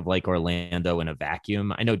just think of like Orlando in a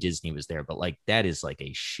vacuum, I know Disney was there, but like that is like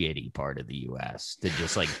a shitty part of the US to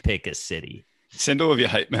just like pick a city. Send all of your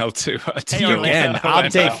hate mail to again. I'll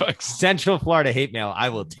take folks. Central Florida hate mail. I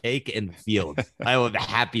will take and field. I will be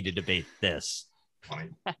happy to debate this.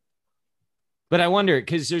 But I wonder,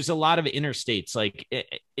 because there's a lot of interstates, like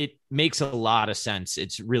it makes a lot of sense.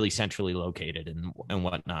 It's really centrally located and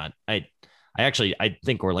whatnot. I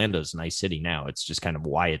think Orlando's a nice city now. It's just kind of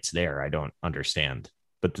why it's there. I don't understand,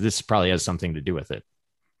 but this probably has something to do with it.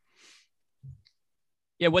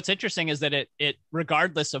 Yeah. What's interesting is that it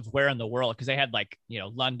regardless of where in the world, because they had like,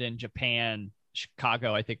 London, Japan,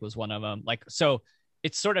 Chicago, I think was one of them. Like, so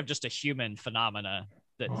it's sort of just a human phenomena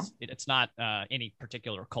it's not any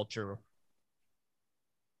particular culture.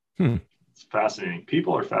 It's fascinating.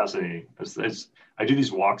 People are fascinating. I do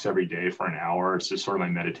these walks every day for an hour. It's just sort of my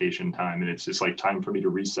meditation time. And it's just like time for me to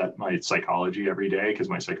reset my psychology every day, because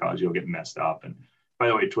my psychology will get messed up. And by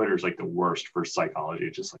the way, Twitter is like the worst for psychology.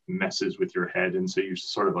 It just like messes with your head. And so you're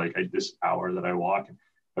sort of like, this hour that I walk, and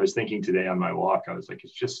I was thinking today on my walk, I was like,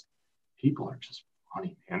 it's just, people are just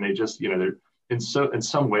funny. And they just, they're in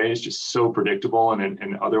some ways just so predictable, and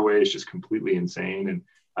in other ways just completely insane. And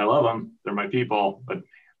I love them. They're my people, but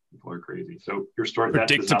people are crazy. So your story,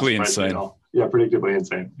 predictably insane. Yeah, predictably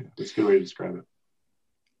insane. Yeah, that's a good way to describe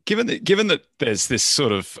it. Given that there's this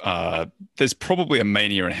sort of there's probably a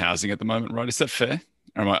mania in housing at the moment, right? Is that fair?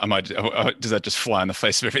 Or does that just fly in the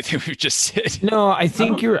face of everything we've just said? No, I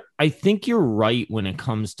think you're right when it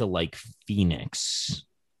comes to like Phoenix.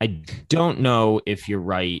 I don't know if you're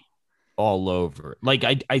right all over. Like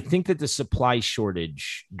I think that the supply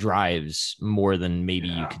shortage drives more than maybe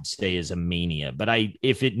you could say is a mania. But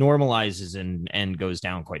if it normalizes and goes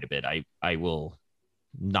down quite a bit, I will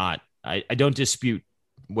not. I don't dispute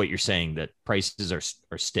what you're saying, that prices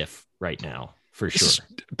are stiff right now for sure.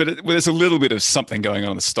 But there's a little bit of something going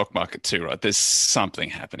on in the stock market too, right? There's something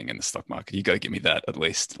happening in the stock market. You got to give me that at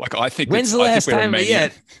least. Like I think. When's the last time? Yeah,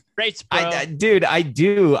 rates, bro. Dude, I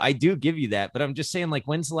do give you that, but I'm just saying, like,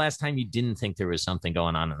 when's the last time you didn't think there was something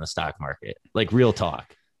going on in the stock market? Like real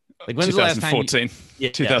talk. Like when's 2014,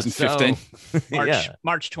 the last time 2015, so,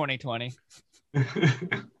 March 2020.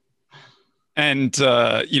 And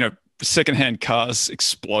secondhand cars,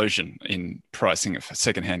 explosion in pricing of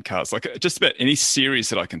secondhand cars. Like just about any series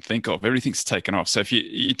that I can think of, everything's taken off. So if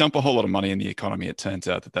you dump a whole lot of money in the economy, it turns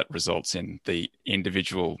out that results in the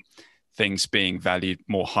individual things being valued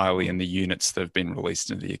more highly in the units that have been released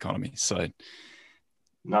into the economy. So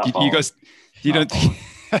you guys, you don't think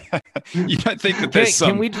that there's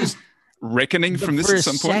some reckoning from this at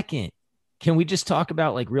some point? Second, can we just talk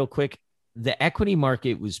about, like, real quick, the equity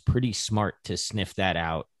market was pretty smart to sniff that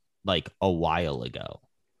out like a while ago,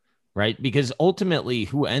 right? Because ultimately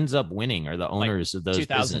who ends up winning are the owners of those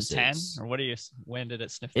 2010 businesses. Or when did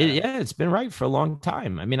it sniff that out? Yeah, it's been right for a long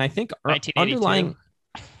time. I mean, I think underlying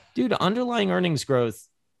earnings growth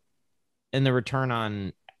and the return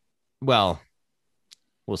on, well,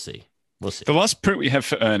 we'll see. The last print we have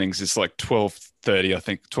for earnings is like 1230, I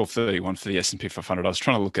think 1231 for the S&P 500. I was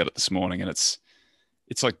trying to look at it this morning, and it's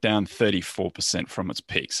like down 34% from its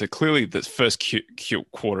peak. So clearly the first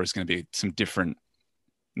quarter is going to be some different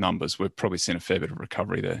numbers. We've probably seen a fair bit of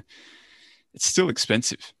recovery there. It's still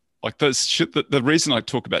expensive. Like the reason I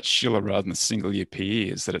talk about Schiller rather than the single year PE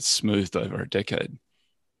is that it's smoothed over a decade.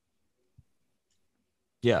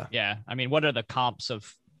 Yeah. Yeah. I mean, what are the comps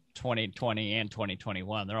of 2020 and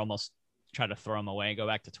 2021. They're almost trying to throw them away and go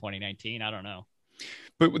back to 2019. I don't know.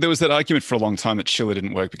 But there was that argument for a long time that Schiller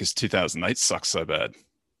didn't work because 2008 sucks so bad.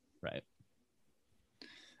 Right. I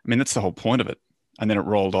mean, that's the whole point of it. And then it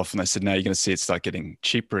rolled off and they said, now you're going to see it start getting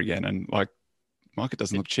cheaper again. And like, market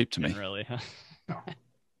doesn't look cheap to me. Really? No,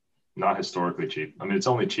 not historically cheap. I mean, it's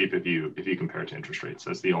only cheap if you compare it to interest rates.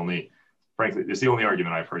 That's the only, frankly, it's the only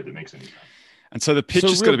argument I've heard that makes any sense. And so the pitch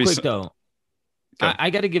is going to be quick, though.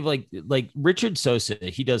 I got to give like Richard Sosa,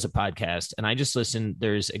 he does a podcast and I just listened.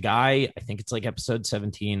 There's a guy, I think it's like episode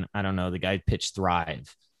 17. I don't know. The guy pitched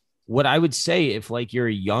Thrive. What I would say, if like you're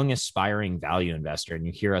a young aspiring value investor and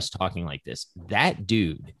you hear us talking like this, that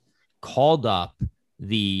dude called up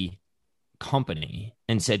the company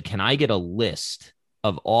and said, can I get a list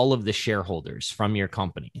of all of the shareholders from your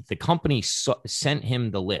company? The company sent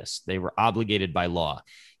him the list. They were obligated by law.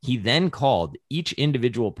 He then called each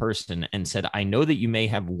individual person and said, I know that you may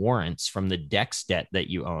have warrants from the DEX debt that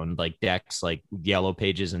you own, like DEX, like Yellow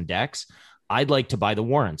Pages and DEX. I'd like to buy the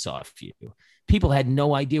warrants off you. People had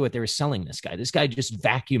no idea what they were selling this guy. This guy just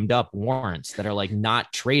vacuumed up warrants that are like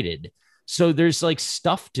not traded. So there's like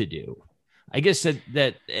stuff to do. I guess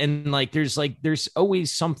that and like there's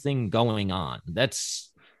always something going on.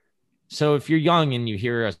 That's so if you're young and you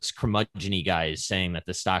hear us curmudgeon-y guys saying that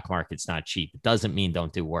the stock market's not cheap, it doesn't mean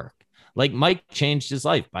don't do work. Like Mike changed his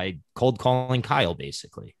life by cold calling Kyle,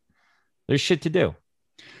 basically. There's shit to do.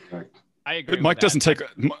 I agree. But Mike doesn't take.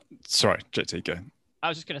 Sorry, JT, go. I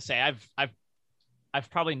was just gonna say I've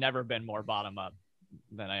probably never been more bottom up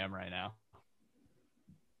than I am right now.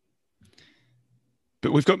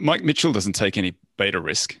 But we've got Mike Mitchell doesn't take any beta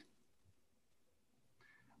risk.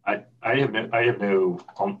 I have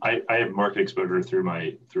market exposure through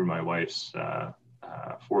my wife's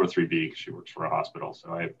 403B. She works for a hospital,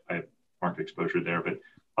 so I have market exposure there. But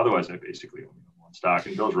otherwise, I basically only own one stock.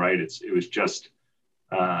 And Bill's right. It was just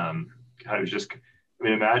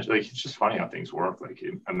imagine, like, it's just funny how things work. Like,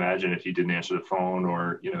 imagine if you didn't answer the phone,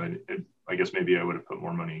 or I guess maybe I would have put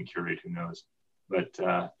more money in Curate. Who knows? But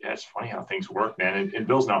yeah, it's funny how things work, man. And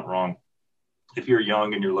Bill's not wrong. If you're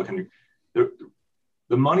young and you're looking,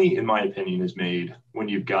 the money, in my opinion, is made when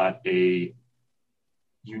you've got a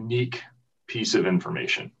unique piece of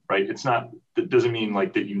information, right? That doesn't mean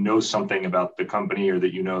like that you know something about the company, or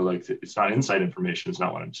that like it's not inside information. It's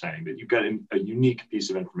not what I'm saying. That you've got a unique piece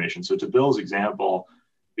of information. So to Bill's example,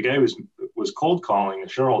 the guy was cold calling a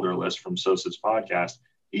shareholder list from Sosa's podcast.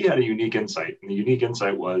 He had a unique insight, and the unique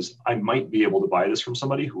insight was, I might be able to buy this from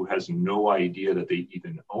somebody who has no idea that they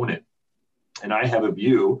even own it, and I have a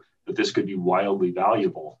view that this could be wildly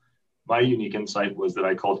valuable. My unique insight was that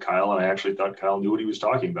I called Kyle, and I actually thought Kyle knew what he was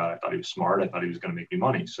talking about. I thought he was smart. I thought he was going to make me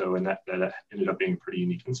money. So, and that ended up being a pretty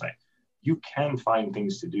unique insight. You can find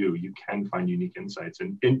things to do. You can find unique insights.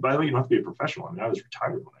 And by the way, you don't have to be a professional. I mean, I was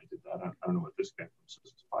retired when I did that. I don't know what this guy from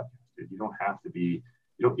Sosa's podcast did. You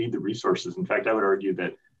don't need the resources. In fact, I would argue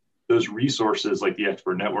that those resources, like the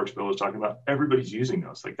expert networks Bill was talking about, everybody's using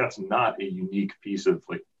those. Like, that's not a unique piece of,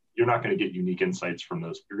 like, you're not going to get unique insights from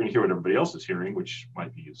those. You're going to hear what everybody else is hearing, which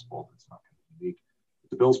might be useful, but it's not going to be unique.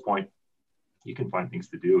 To Bill's point, you can find things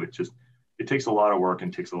to do. It takes a lot of work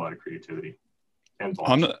and takes a lot of creativity. And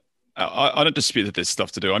I don't dispute that there's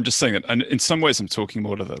stuff to do. I'm just saying that, and in some ways I'm talking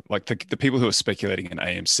more to the people who are speculating in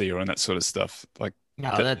AMC or on that sort of stuff. Like,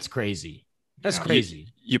 no, that's crazy. That's crazy.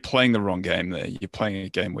 You're playing the wrong game there. You're playing a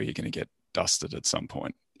game where you're going to get dusted at some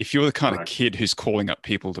point. If you're the kind of kid who's calling up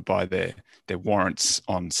people to buy their warrants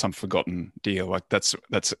on some forgotten deal, like that's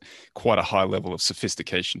quite a high level of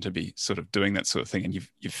sophistication to be sort of doing that sort of thing, and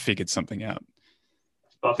you've figured something out.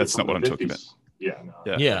 That's not what I'm talking about. Yeah,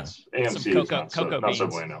 no. Yeah. AMC is not so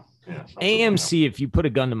bueno. Yeah, AMC, if you put a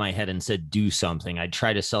gun to my head and said, do something, I'd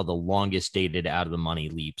try to sell the longest dated out of the money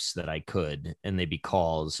leaps that I could, and they'd be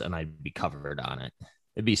calls, and I'd be covered on it.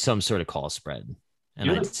 It'd be some sort of call spread, and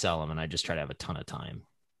I'd sell them, and I'd just try to have a ton of time.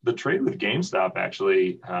 The trade with GameStop,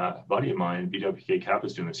 actually, a buddy of mine, BWK Cap,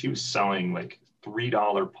 was doing this. He was selling like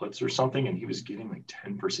 $3 puts or something, and he was getting like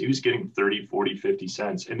 10%. He was getting 30, 40, 50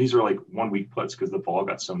 cents. And these are like 1 week puts because the ball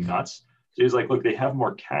got so nuts. So he's like, look, they have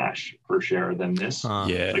more cash per share than this.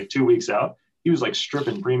 Like 2 weeks out. He was like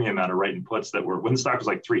stripping premium out of writing puts that were, when the stock was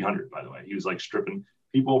like 300, by the way, he was like stripping.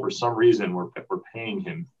 People for some reason were paying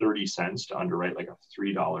him 30 cents to underwrite like a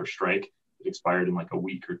 $3 strike that expired in like a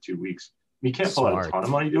week or 2 weeks. You can't pull out a ton of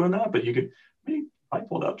money doing that, but you could. I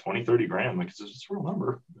pulled out 20, 30 grand. Like, it's a real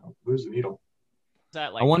number. Lose the needle. Is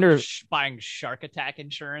that like, I wonder buying shark attack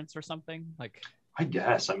insurance or something? Like, I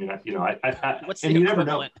guess. I mean, what's the and you never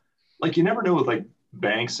equivalent? know. Like, you never know with like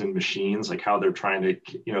banks and machines, like how they're trying to,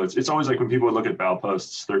 it's always like when people look at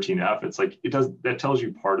Valpost's 13F, it's like that tells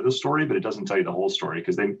you part of the story, but it doesn't tell you the whole story,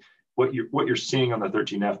 because what you're seeing on the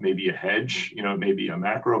 13F may be a hedge, it may be a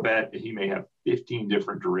macro bet. He may have 15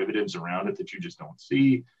 different derivatives around it that you just don't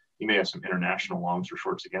see. He may have some international longs or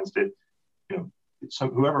shorts against it.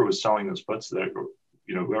 Whoever was selling those puts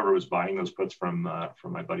whoever was buying those puts from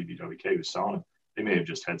my buddy BWK who's selling them, they may have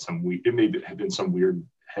just had it may have been some weird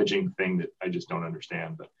hedging thing that I just don't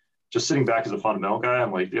understand. But just sitting back as a fundamental guy,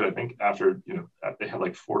 I'm like, dude, I think after, they had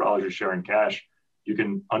like $4 a share in cash, you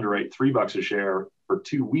can underwrite $3 a share for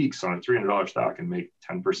 2 weeks on a $300 stock and make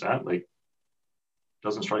 10%. Like,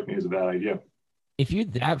 doesn't strike me as a bad idea. If you're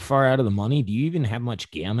that far out of the money, do you even have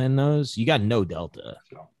much gamma in those? You got no delta.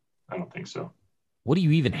 So, I don't think so. What do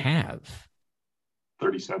you even have?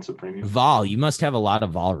 30 cents a premium. Vol. You must have a lot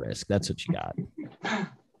of vol risk. That's what you got.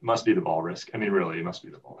 Must be the vol risk. I mean, really, it must be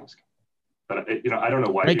the vol risk. But, I don't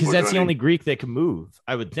know why. Right, because that's the only Greek that can move,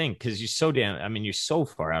 I would think, because you're so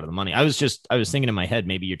far out of the money. I was thinking in my head,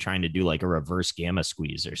 maybe you're trying to do like a reverse gamma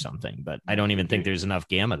squeeze or something, but I don't even think there's enough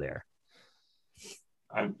gamma there.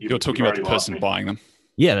 You're talking about the person buying them.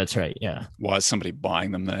 Yeah, that's right. Yeah. Why is somebody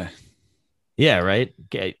buying them there? Yeah, right.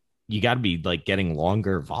 You got to be like getting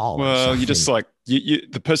longer vol. Well, you just like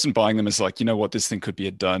the person buying them is like, you know what, this thing could be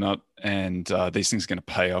a donut, and these things are going to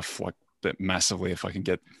pay off like massively if I can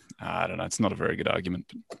get. I don't know. It's not a very good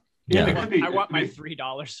argument. But yeah, I want my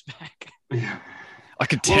 $3 back. Yeah.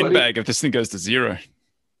 Like a 10 bag if this thing goes to zero.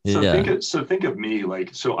 So think of me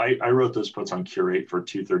like, so I wrote those puts on Curate for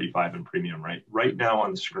 235 in premium, right? Right now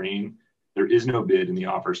on the screen, there is no bid and the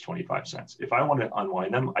offer is 25 cents. If I want to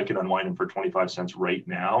unwind them, I could unwind them for 25 cents right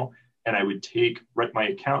now. And I would my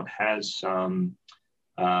account has some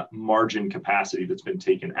margin capacity that's been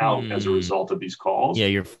taken out as a result of these calls. Yeah,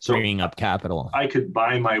 you're freeing up capital. I could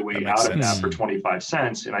buy my way out of that for 25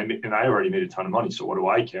 cents, and I already made a ton of money. So what do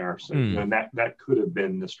I care? So that could have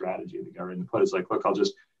been the strategy of the guy in the put. Is like, look, I'll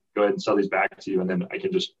just go ahead and sell these back to you, and then I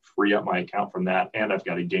can just free up my account from that, and I've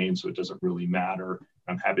got a gain, so it doesn't really matter.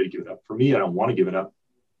 I'm happy to give it up. For me, I don't want to give it up.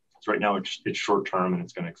 So right now it's short term and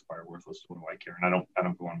it's going to expire worthless. So what do I care? And I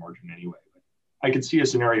don't go on margin anyway. I could see a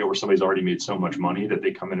scenario where somebody's already made so much money that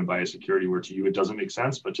they come in and buy a security where to you it doesn't make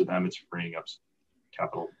sense, but to them it's freeing up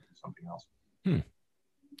capital to something else.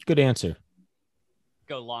 Good answer.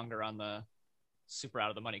 Go longer on the super out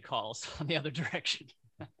of the money calls on the other direction.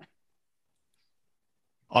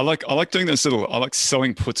 I like doing this I like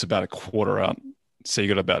selling puts about a quarter out. So you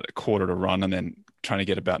got about a quarter to run, and then trying to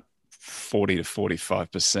get about 40 to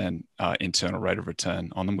 45% internal rate of return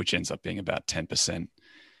on them, which ends up being about 10%.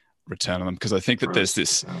 Return on them, because I think that there's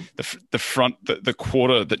this the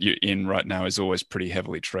quarter that you're in right now is always pretty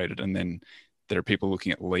heavily traded, and then there are people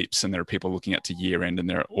looking at leaps, and there are people looking at to year end, and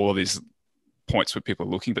there are all of these points where people are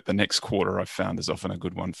looking, but the next quarter I've found is often a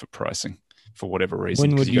good one for pricing for whatever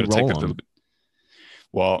reason. When would you roll a little bit.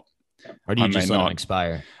 Well, or do you just let them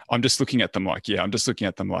expire? I'm just looking at them like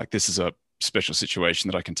this is a special situation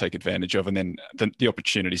that I can take advantage of, and then the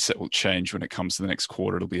opportunity set will change when it comes to the next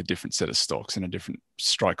quarter. It'll be a different set of stocks and a different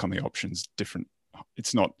strike on the options.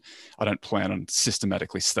 It's not. I don't plan on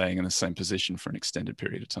systematically staying in the same position for an extended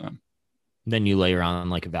period of time. Then you layer on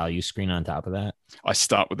like a value screen on top of that. I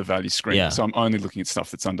start with the value screen, so I'm only looking at stuff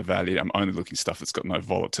that's undervalued. I'm only looking at stuff that's got no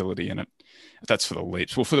volatility in it. That's for the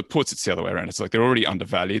leaps. Well, for the puts, it's the other way around. It's like they're already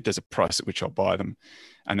undervalued. There's a price at which I'll buy them,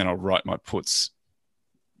 and then I'll write my puts.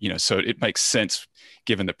 So it makes sense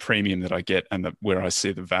given the premium that I get and where I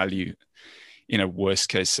see the value in a worst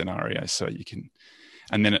case scenario. So you can,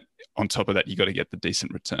 and then on top of that, you got to get the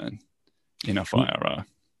decent return, enough IRR.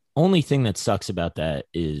 Only thing that sucks about that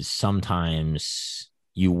is sometimes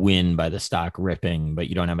you win by the stock ripping, but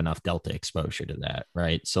you don't have enough delta exposure to that,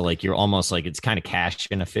 right? So like you're almost like it's kind of cash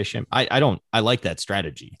inefficient. I like that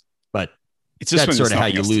strategy, but it's just that's sort of how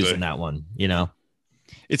you lose in that one,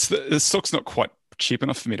 It's the stock's not quite cheap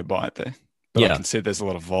enough for me to buy it there, but I can see there's a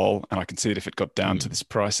lot of vol, and I can see it if it got down to this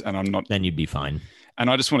price, and I'm not. Then you'd be fine. And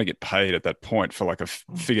I just want to get paid at that point for like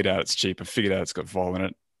figured out it's cheap, I figured out it's got vol in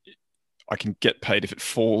it. I can get paid if it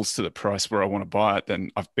falls to the price where I want to buy it.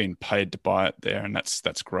 Then I've been paid to buy it there, and that's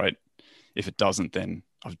great. If it doesn't, then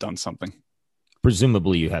I've done something.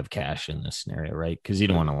 Presumably, you have cash in this scenario, right? Because you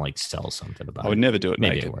don't want to like sell something about it. I would never do it.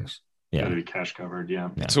 Maybe naked. It works. Yeah, be cash covered. Yeah,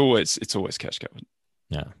 it's always cash covered.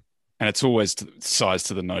 Yeah. And it's always sized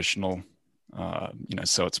to the notional,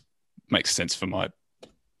 so it makes sense for my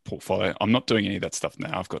portfolio. I'm not doing any of that stuff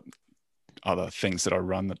now. I've got other things that I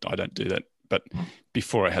run that I don't do that. But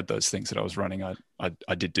before I had those things that I was running,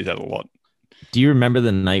 I did do that a lot. Do you remember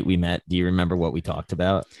the night we met? Do you remember what we talked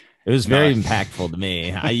about? It was very impactful to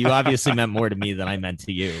me. You obviously meant more to me than I meant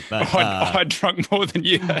to you. But I drunk more than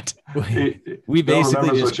you had. We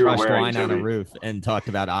basically just crushed wine on a roof and talked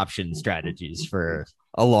about option strategies for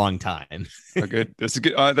a long time. Oh, good. That's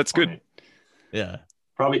good. That's good. Yeah.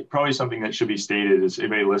 Probably something that should be stated is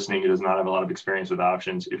anybody listening who does not have a lot of experience with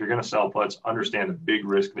options, if you're going to sell puts, understand the big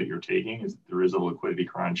risk that you're taking is that there is a liquidity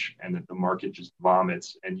crunch and that the market just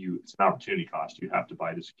vomits and it's an opportunity cost. You have to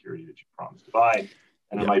buy the security that you promised to buy.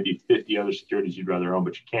 And there might be 50 other securities you'd rather own,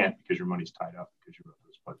 but you can't because your money's tied up because you wrote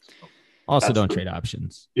those puts. So also, don't trade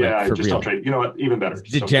options. Yeah, just don't trade. You know what? Even better.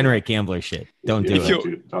 Degenerate gambler shit. Don't do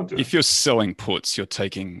it. Don't do it. If you're selling puts, you're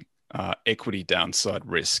taking equity downside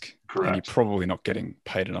risk. Correct. And you're probably not getting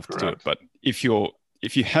paid enough Correct. to do it. But if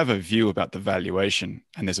you have a view about the valuation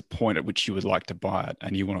and there's a point at which you would like to buy it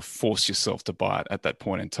and you want to force yourself to buy it at that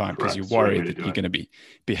point in time because you're worried that you're going to be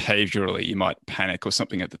behaviorally, you might panic or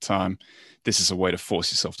something at the time, this is a way to force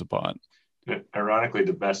yourself to buy it. Ironically,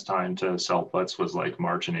 the best time to sell puts was like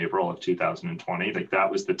March and April of 2020. Like that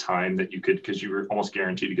was the time that you could, because you were almost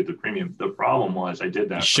guaranteed to get the premium. The problem was I did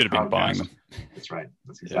that. You should have been buying them. That's right.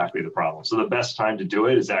 That's exactly the problem. So the best time to do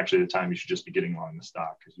it is actually the time you should just be getting long the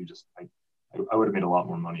stock, because I would have made a lot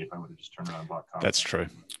more money if I would have just turned around and bought compounds. That's true.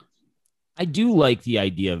 I do like the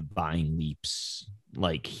idea of buying leaps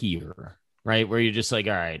like here, right? Where you're just like,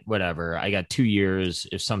 all right, whatever. I got 2 years.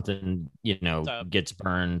 If something, gets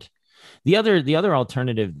burned. The other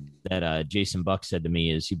alternative that Jason Buck said to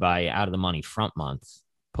me is you buy out of the money front month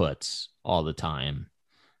puts all the time.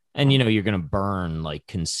 And, you're going to burn like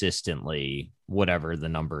consistently whatever the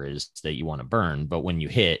number is that you want to burn. But when you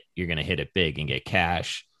hit, you're going to hit it big and get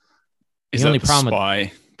cash. Is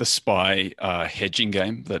that the SPY hedging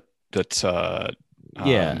game that I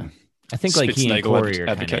think like he and Corey are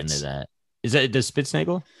kind of into that. Does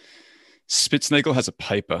Spitznagel? Spitznagel has a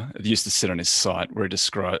paper that used to sit on his site where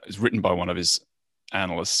it's written by one of his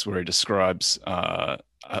analysts, where he describes a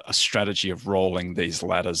strategy of rolling these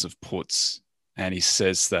ladders of puts. And he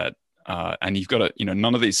says that, and you've got to,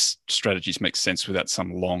 none of these strategies make sense without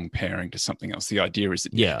some long pairing to something else. The idea is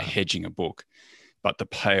that you're hedging a book, but the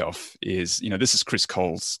payoff is, this is Chris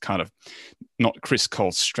Cole's not Chris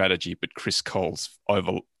Cole's strategy, but Chris Cole's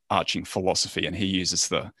overarching philosophy. And he uses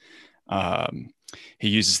the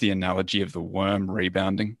analogy of the worm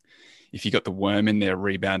rebounding. If you got the worm in there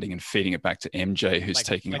rebounding and feeding it back to MJ, who's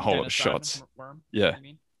taking a whole lot of shots. Yeah.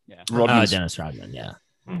 Dennis Rodman. Yeah.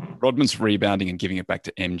 Rodman's rebounding and giving it back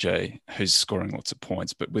to MJ, who's scoring lots of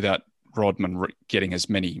points, but without Rodman getting as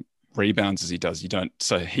many rebounds as he does, you don't.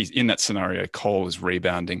 So he's in that scenario. Cole is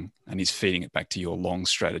rebounding and he's feeding it back to your long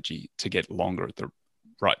strategy to get longer at the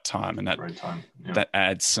right time, and that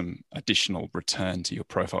adds some additional return to your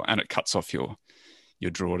profile, and it cuts off your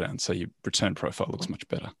drawdown, so your return profile looks much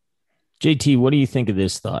better. JT, what do you think of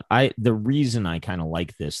this thought? The reason I kind of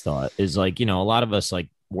like this thought is like, a lot of us like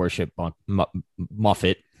worship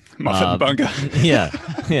Muffet Bunga.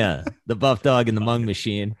 yeah, the buff dog and the mung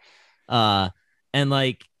machine, and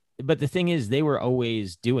like. But the thing is, they were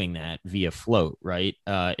always doing that via float, right?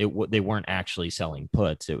 They weren't actually selling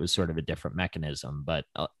puts. It was sort of a different mechanism. But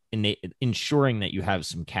ensuring that you have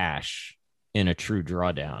some cash in a true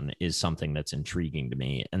drawdown is something that's intriguing to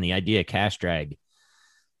me. And the idea of cash drag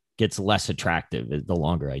gets less attractive the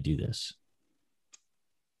longer I do this.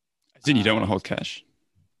 Then you don't want to hold cash.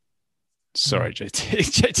 Sorry,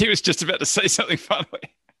 JT. JT was just about to say something funny.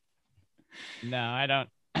 No, I don't.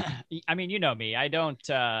 I mean, you know me. I don't.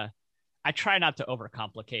 I try not to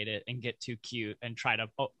overcomplicate it and get too cute and try to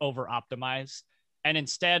over optimize. And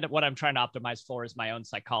instead, what I'm trying to optimize for is my own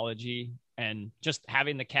psychology, and just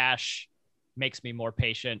having the cash makes me more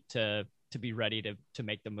patient to be ready to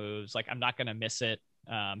make the moves. Like I'm not going to miss it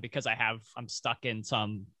because I'm stuck in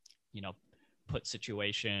some, put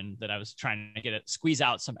situation that I was trying to squeeze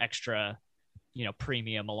out some extra,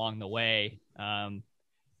 premium along the way. And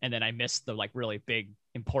then I missed the like really big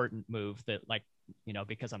important move that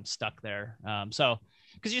because I'm stuck there. So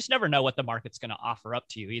because you just never know what the market's going to offer up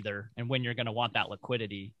to you either, and when you're going to want that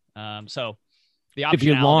liquidity. So the optionality, if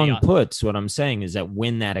you're long puts, what I'm saying is that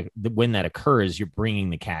when that occurs, you're bringing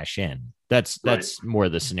the cash in. That's more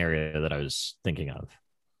the scenario that I was thinking of.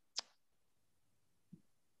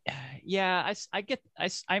 Yeah,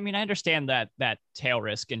 I mean, I understand that tail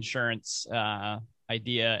risk insurance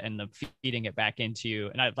idea and the feeding it back into you.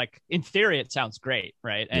 And I like, in theory, it sounds great.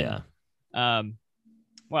 Right. And,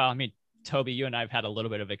 well, I mean, Toby, you and I've had a little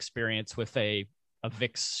bit of experience with a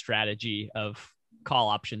VIX strategy of call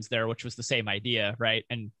options there, which was the same idea. Right.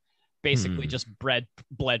 And basically just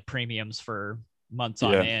bled premiums for months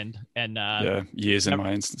on end. And, years in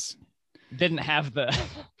my instance. Didn't have the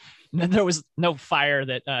there was no fire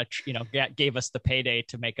that gave us the payday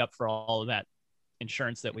to make up for all of that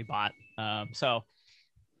insurance that we bought. So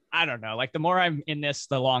I don't know. Like the more I'm in this,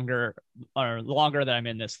 the longer that I'm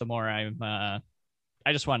in this, the more I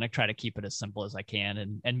just want to try to keep it as simple as I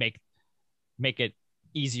can and make it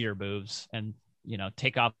easier moves and,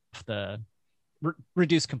 take off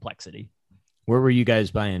reduce complexity. Where were you guys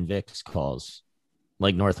buying VIX calls?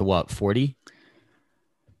 Like north of what, 40?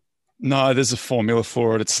 No, there's a formula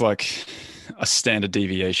for it. It's like a standard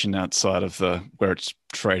deviation outside of where it's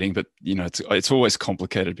trading, but it's always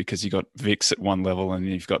complicated because you got VIX at one level and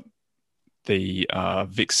you've got the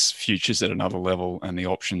VIX futures at another level and the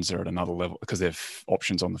options are at another level because they have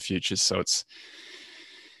options on the futures. So it's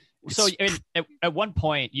at one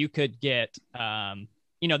point you could get,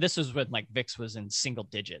 this was when like VIX was in single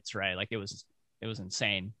digits, right? Like it was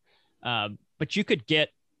insane. But you could get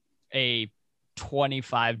a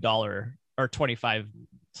 $25 or 25,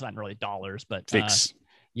 it's not really dollars, but VIX.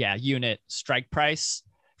 Unit strike price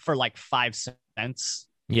for like 5 cents.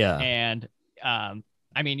 Yeah. And,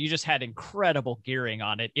 you just had incredible gearing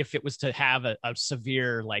on it. If it was to have a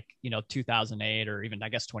severe, 2008 or even I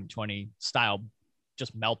guess 2020 style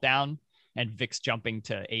just meltdown and VIX jumping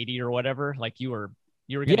to 80 or whatever, like you were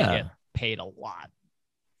going to get paid a lot.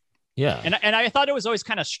 Yeah. And I thought it was always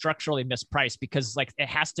kind of structurally mispriced because like it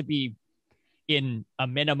has to be in a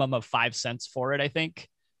minimum of 5 cents for it, I think.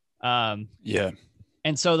 Yeah.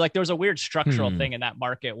 And so like there was a weird structural thing in that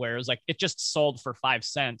market where it was like it just sold for 5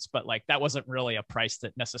 cents, but like that wasn't really a price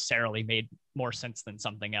that necessarily made more sense than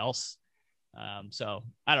something else. So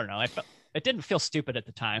I don't know. It didn't feel stupid at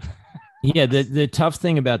the time. Yeah, the tough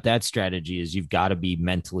thing about that strategy is you've got to be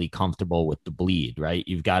mentally comfortable with the bleed, right?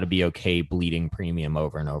 You've got to be okay bleeding premium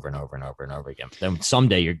over and over and over and over and over again. Then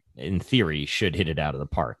someday you're, in theory, should hit it out of the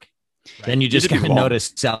park. Right. Then you just got to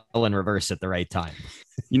notice, sell, and reverse at the right time.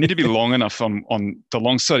 You need to be long enough on the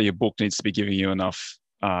long side of your book needs to be giving you enough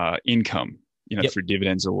income, through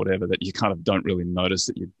dividends or whatever, that you kind of don't really notice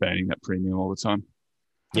that you're burning that premium all the time.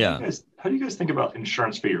 How do you guys think about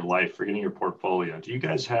insurance for your life, for getting your portfolio? Do you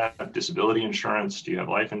guys have disability insurance? Do you have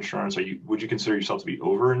life insurance? Would you consider yourself to be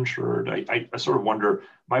overinsured? I sort of wonder,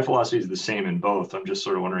 my philosophy is the same in both. I'm just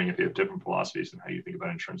sort of wondering if you have different philosophies and how you think about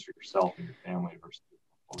insurance for yourself and your family versus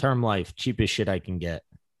term life, cheapest shit I can get,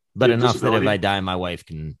 but enough that if I die, my wife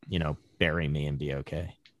can, bury me and be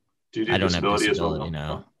okay. I don't have disability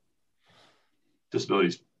now.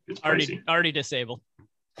 Disabilities, it's pricey. Already disabled.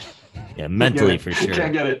 Yeah, mentally for sure.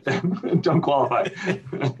 Can't get it. Don't qualify.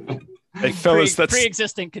 Hey, fellas, that's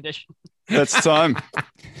pre-existing condition. That's time.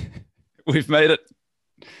 We've made it.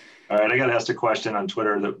 All right, I got asked a question on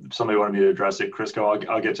Twitter that somebody wanted me to address it. Crisco,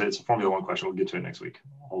 I'll get to it. It's a Formula One question. We'll get to it next week.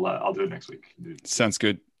 I'll do it next week. Sounds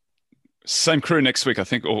good. Same crew next week, I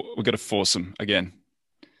think. Or we've got to force them again.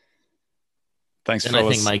 Thanks, fellas.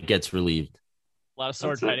 I think Mike gets relieved. A lot of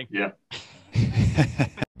sword fighting. Yeah.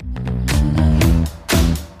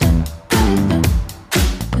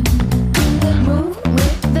 Move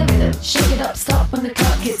with the rhythm, shake it up, stop when the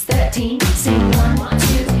clock hits there.